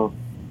day. So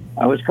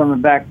I was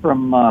coming back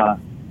from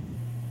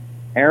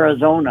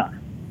Arizona,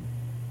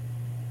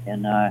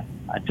 and I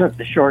took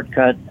the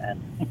shortcut,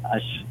 and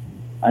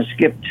I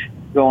skipped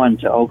going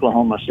to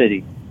Oklahoma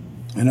City.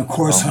 And of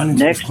course,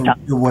 Huntington's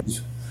career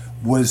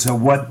was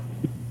what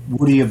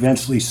Woody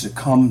eventually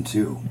succumbed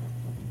to.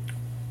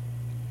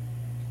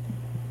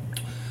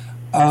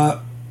 I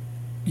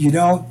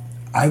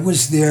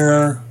was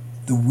there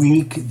the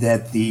week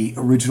that the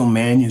original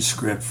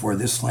manuscript for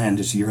This Land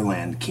Is Your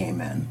Land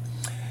came in.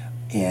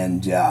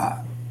 And,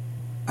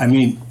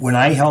 when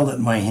I held it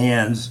in my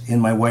hands, in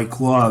my white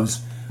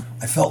gloves,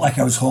 I felt like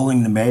I was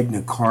holding the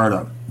Magna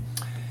Carta.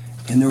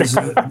 And there was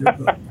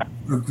a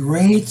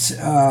great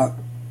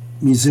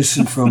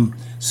musician from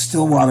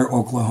Stillwater,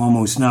 Oklahoma,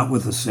 who's not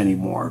with us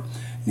anymore,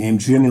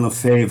 named Jimmy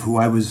LaFave, who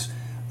I was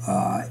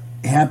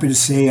happy to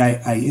say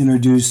I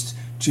introduced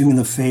Jimmy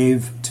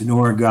LaFave to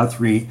Nora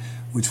Guthrie,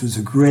 which was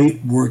a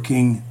great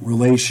working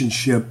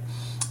relationship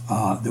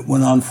that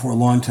went on for a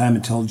long time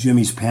until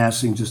Jimmy's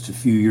passing just a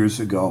few years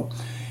ago.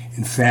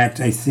 In fact,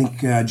 I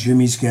think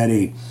Jimmy's got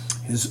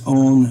his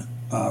own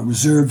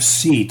reserved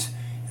seat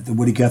at the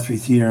Woody Guthrie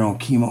Theater in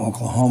Okemah,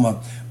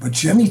 Oklahoma. But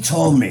Jimmy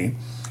told me,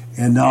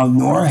 and now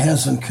Nora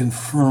hasn't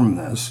confirmed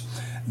this,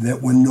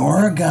 that when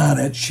Nora got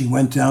it, she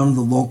went down to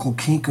the local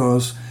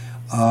Kinko's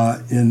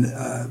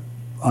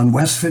on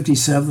West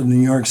 57th in New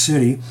York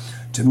City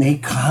to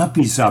make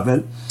copies of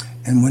it.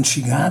 And when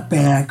she got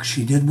back,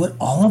 she did what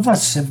all of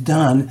us have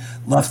done,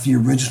 left the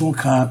original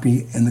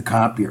copy in the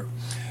copier.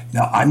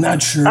 Now, I'm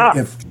not sure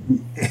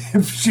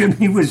if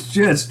Jimmy was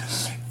just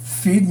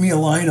feed me a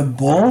line of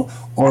bull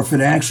or if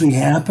it actually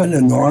happened.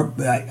 And Nora,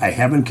 I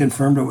haven't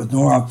confirmed it with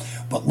Nora,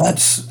 but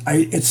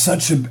it's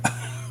such a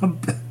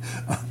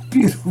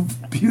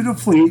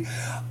beautifully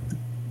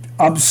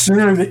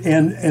absurd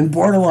and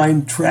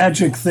borderline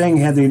tragic thing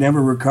had they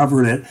never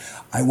recovered it.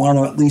 I want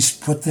to at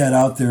least put that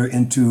out there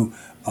into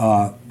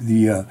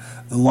the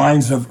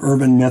lines of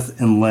urban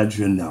myth and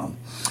legend now.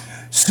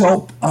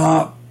 So,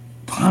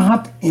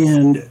 Pop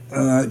and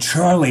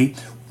Charlie,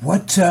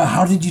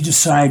 how did you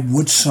decide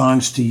which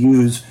songs to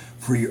use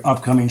for your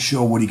upcoming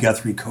show, Woody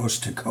Guthrie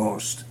Coast to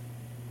Coast?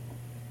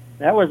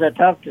 That was a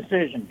tough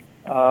decision.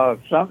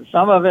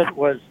 Some of it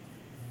was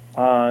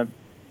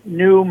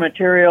new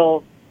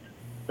material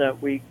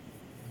that we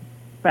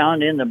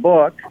found in the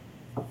book,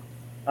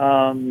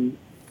 and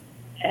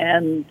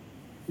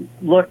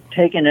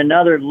taking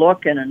another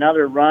look and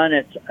another run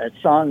at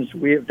songs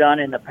we have done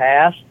in the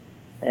past,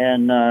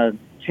 and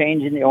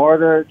changing the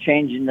order,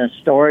 changing the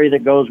story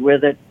that goes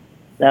with it,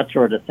 that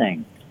sort of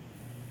thing.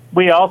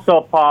 We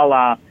also, Paul,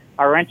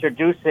 are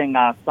introducing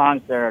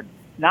songs that are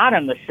not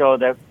in the show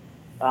that,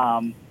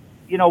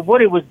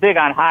 Woody was big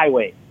on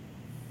highways.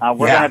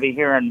 We're going to be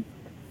hearing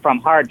from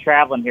Hard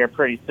Traveling here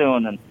pretty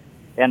soon,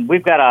 and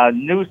we've got a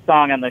new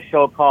song in the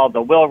show called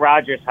the Will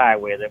Rogers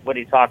Highway that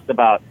Woody talks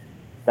about,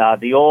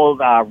 the old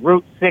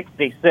Route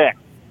 66.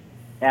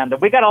 And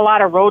we got a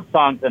lot of road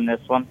songs in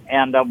this one,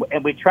 and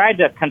we tried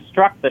to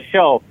construct the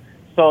show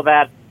so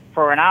that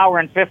for an hour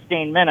and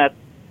 15 minutes,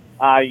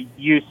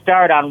 you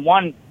start on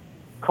one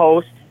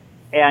coast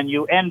and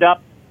you end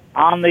up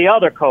on the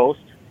other coast,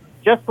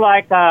 just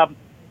like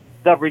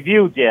the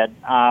review did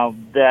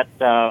that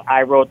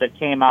I wrote that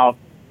came out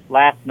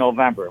last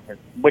November,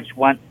 which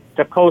went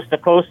to coast,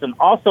 and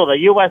also the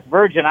U.S.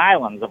 Virgin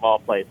Islands, of all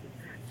places.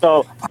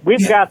 So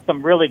we've got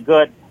some really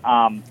good,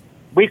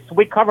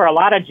 we cover a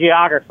lot of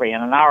geography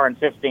in an hour and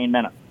 15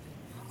 minutes.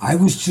 I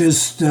was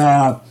just,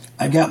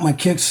 I got my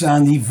kicks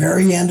on the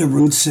very end of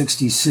Route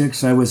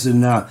 66. I was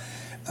in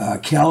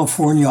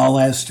California all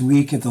last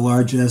week at the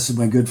largesse of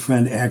my good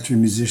friend, actor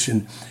and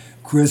musician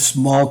Chris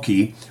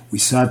Mulkey. We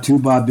saw 2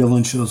 Bob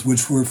Dylan shows,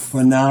 which were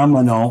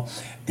phenomenal,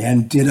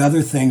 and did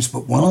other things.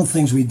 But one of the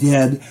things we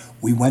did,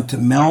 we went to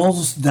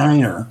Mel's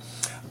Diner,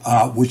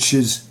 which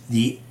is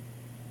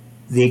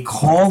they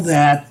call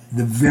that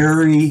the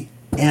very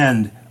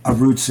end of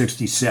Route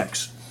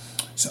 66.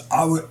 So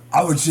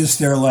I was just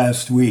there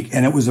last week,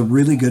 and it was a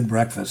really good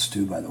breakfast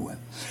too, by the way.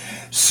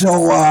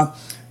 So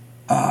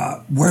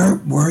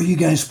where are you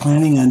guys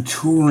planning on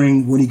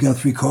touring Woody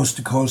Guthrie coast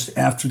to coast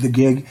after the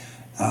gig,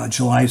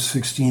 July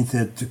 16th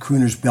at the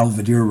Crooner's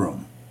Belvedere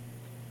Room?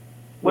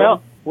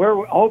 Well,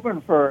 we're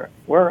open for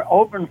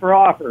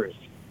offers.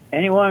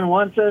 Anyone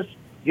wants us,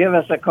 give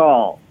us a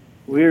call.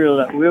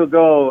 We'll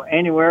go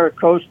anywhere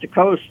coast to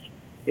coast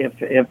if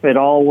it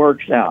all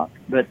works out.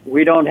 But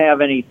we don't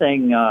have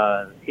anything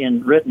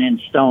written in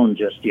stone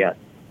just yet.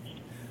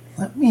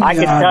 I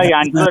can tell you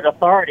on good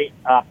authority,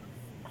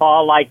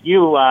 Paul, like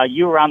you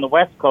were on the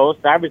West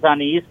Coast. I was on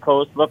the East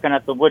Coast looking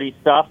at the Woody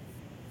stuff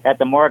at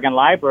the Morgan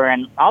Library,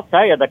 and I'll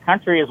tell you, the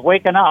country is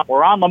waking up.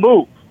 We're on the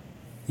move.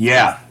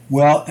 Yeah,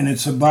 well, and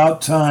it's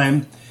about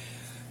time.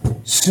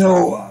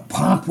 So,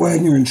 Pop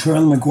Wagner and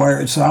Charlie McGuire,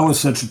 it's always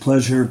such a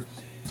pleasure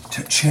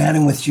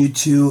chatting with you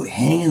two,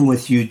 hanging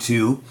with you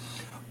two.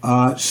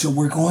 So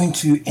we're going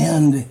to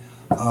end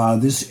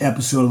this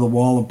episode of the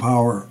Wall of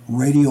Power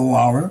Radio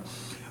Hour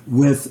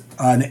with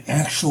an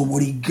actual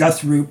Woody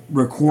Guthrie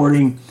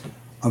recording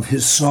of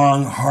his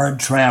song Hard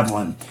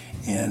Travelin'.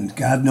 And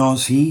God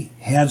knows he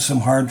had some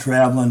hard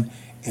traveling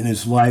in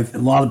his life. A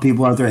lot of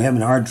people out there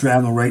having hard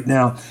traveling right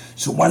now.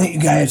 So why don't you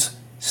guys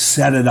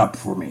set it up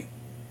for me?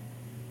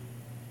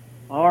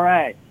 All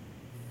right.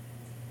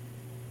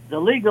 The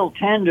legal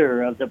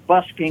tender of the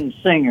busking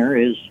singer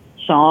is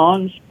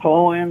songs,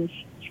 poems,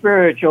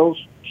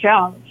 spirituals,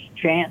 shouts,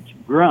 chants,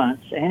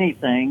 grunts,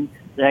 anything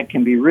that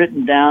can be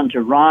written down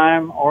to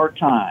rhyme or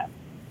time.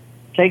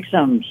 Take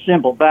some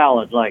simple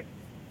ballads like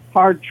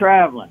Hard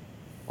Traveling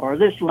or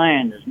This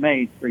Land is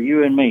Made for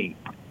You and Me,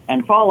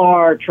 and follow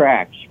our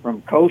tracks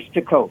from coast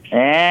to coast.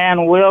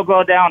 And we'll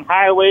go down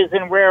highways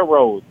and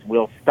railroads.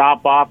 We'll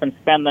stop off and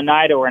spend the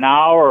night or an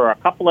hour or a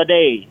couple of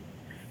days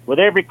with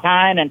every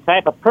kind and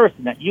type of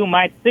person that you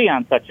might see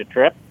on such a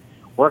trip.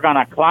 We're going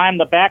to climb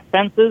the back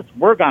fences.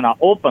 We're going to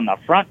open the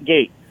front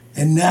gate.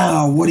 And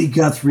now, Woody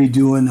Guthrie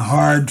doing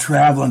Hard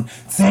Traveling'.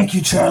 Thank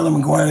you, Charlie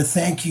McGuire.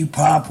 Thank you,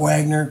 Pop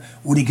Wagner.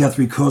 Woody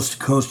Guthrie, Coast to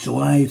Coast,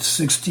 July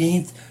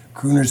 16th.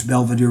 Crooner's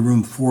Belvedere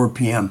Room, 4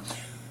 p.m.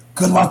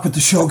 Good luck with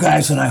the show,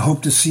 guys, and I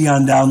hope to see you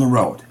on down the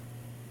road.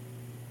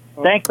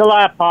 Thanks a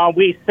lot, Paul.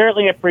 We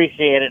certainly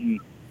appreciate it,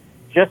 and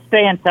just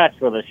stay in touch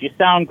with us. You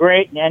sound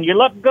great, and you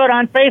look good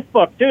on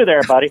Facebook, too,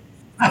 there, buddy.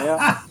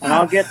 Yeah, and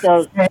I'll get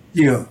those. Thank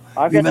you.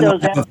 I'll get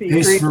those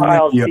MP3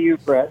 files to you,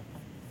 Brett.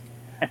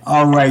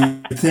 All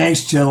right.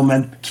 Thanks,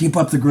 gentlemen. Keep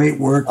up the great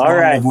work. All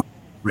right.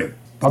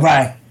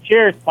 Bye-bye.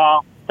 Cheers,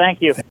 Paul.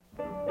 Thank you.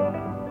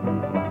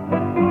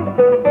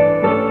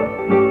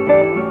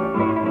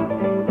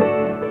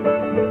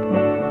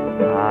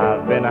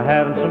 I've been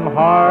having some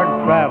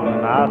hard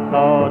traveling, I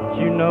thought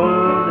you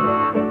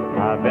knowed.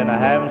 I've been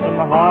having some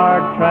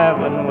hard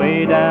traveling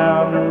way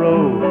down the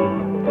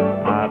road.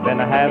 I've been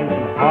having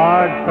some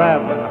hard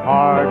traveling,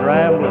 hard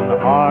rambling,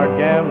 hard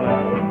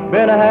gambling.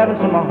 Been having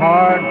some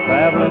hard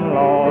traveling,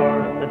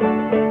 Lord.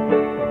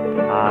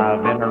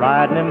 I've been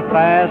riding them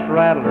fast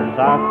rattlers,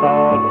 I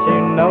thought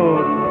you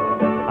knowed.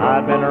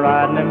 I've been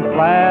riding them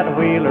flat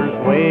wheelers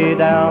way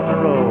down the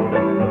road.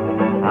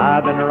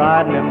 I've been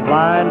riding them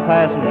blind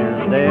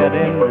passengers, dead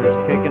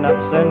enders, kicking up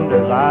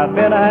cinders. I've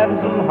been having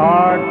some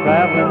hard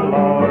traveling,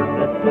 Lord.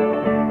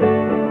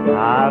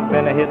 I've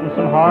been hitting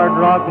some hard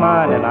rock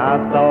mining, I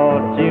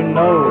thought you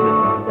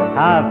knowed.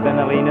 I've been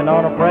leaning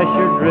on a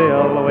pressure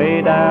drill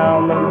way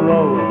down the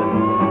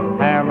road.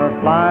 Hammer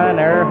flying,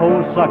 air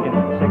hole sucking,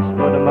 6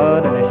 foot of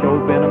mud and a sure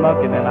been a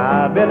mucking. And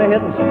I've been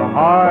hitting some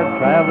hard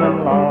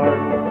traveling, Lord.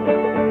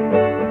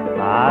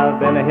 I've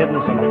been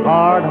hitting some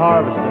hard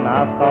harvesting,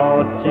 I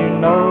thought you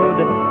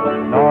knowed.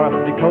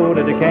 North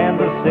Dakota to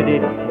Kansas City,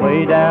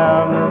 way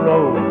down the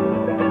road.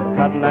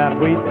 cutting that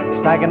wheat,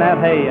 stacking that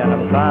hay, and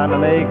I'm trying to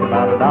make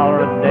about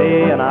 $1 a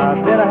day, and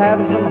I've been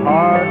having some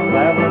hard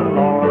traveling,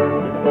 Lord.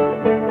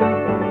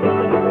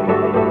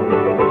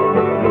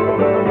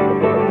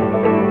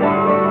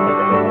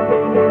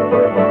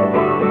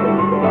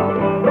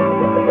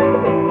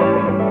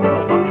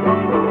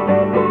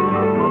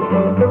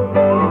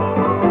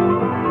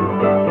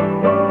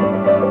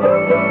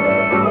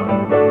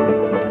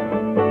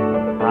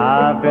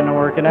 I've been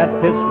working at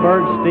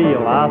Pittsburgh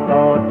Steel, I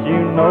thought you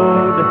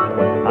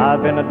knowed.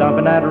 I've been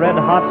a-dumping that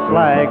red-hot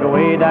slag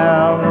way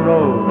down the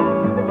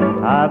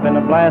road. I've been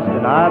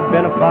a-blasting, I've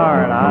been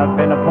a-firing, I've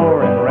been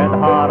a-pouring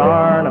red-hot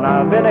iron, and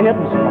I've been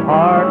a-hitting some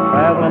hard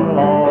traveling,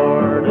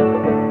 Lord.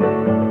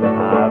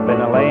 I've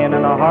been a-laying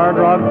in a hard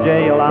rock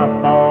jail, I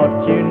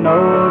thought you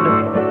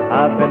knowed.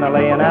 I've been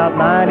a-laying out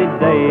 90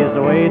 days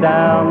way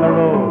down the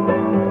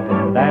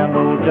road. Damn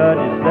old judge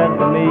said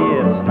to me,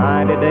 it's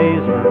 90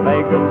 days for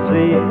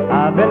vagrancy.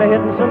 I've been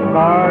a-hitting some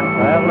hard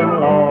traveling,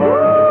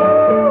 Lord.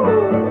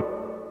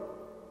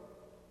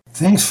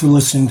 Thanks for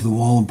listening to the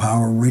Wall of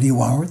Power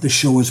Radio Hour. The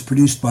show is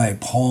produced by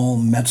Paul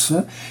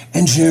Metsa,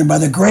 engineered by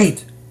the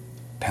great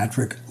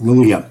Patrick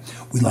Lilia.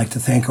 We'd like to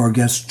thank our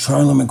guests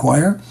Charlie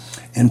McGuire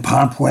and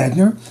Pop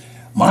Wagner.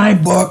 My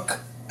book,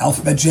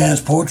 Alphabet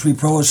Jazz Poetry,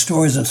 Prose,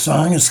 Stories, and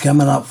Song, is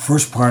coming out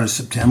first part of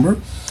September.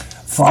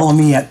 Follow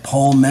me at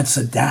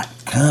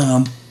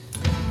paulmetsa.com to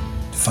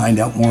find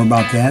out more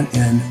about that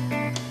and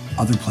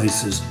other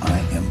places I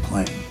am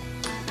playing.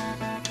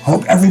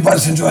 Hope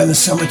everybody's enjoying the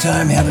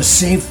summertime. Have a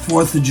safe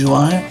 4th of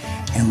July.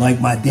 And like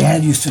my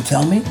dad used to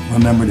tell me,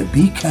 remember to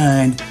be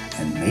kind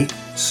and make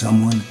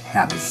someone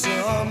happy.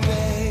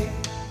 Someday,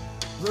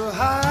 the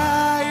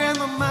high and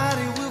the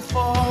mighty will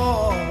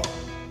fall.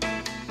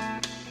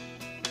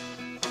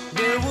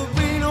 There will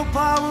be no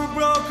power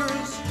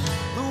brokers.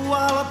 The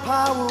wall of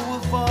power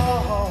will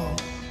fall.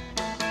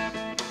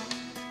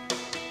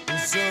 And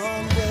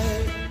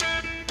someday,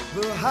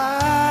 the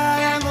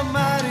high and the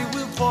mighty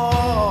will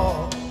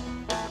fall.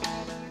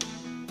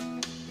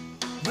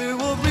 There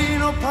will be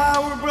no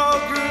power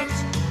brokers.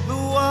 The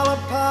wall of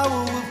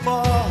power will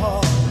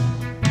fall.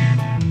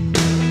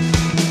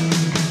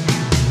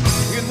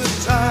 In the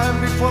time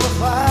before the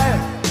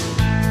fire,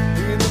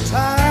 in the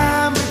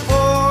time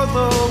before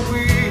the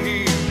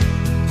weed,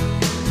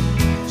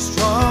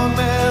 strong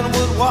man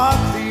would walk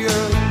the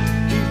earth,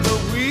 keep the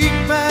weak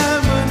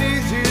man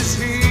beneath his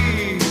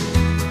feet.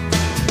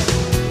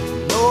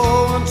 No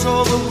one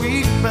told the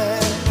weak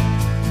man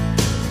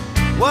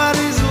what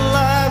his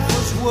life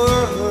was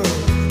worth,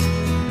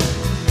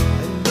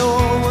 and no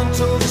one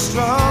told the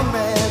strong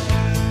man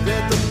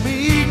that the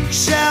meek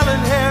shall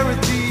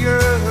inherit the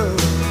earth.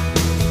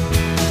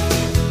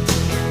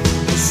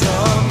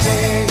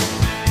 Someday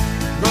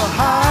the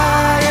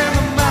high and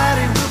the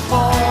mighty will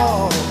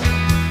fall.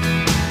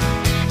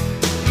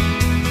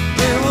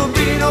 There will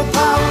be no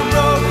power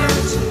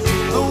brokers.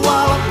 The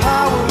wall of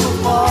power will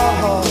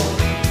fall.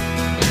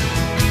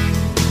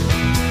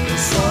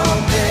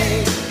 Someday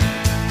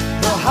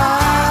the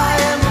high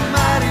and the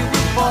mighty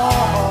will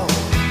fall.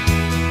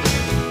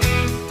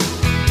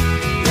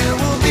 There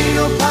will be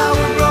no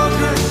power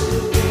brokers.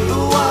 The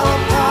wall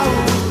of power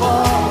will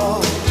fall.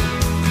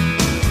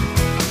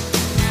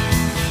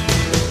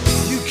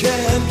 You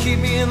can't keep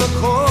me in the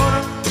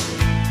corner.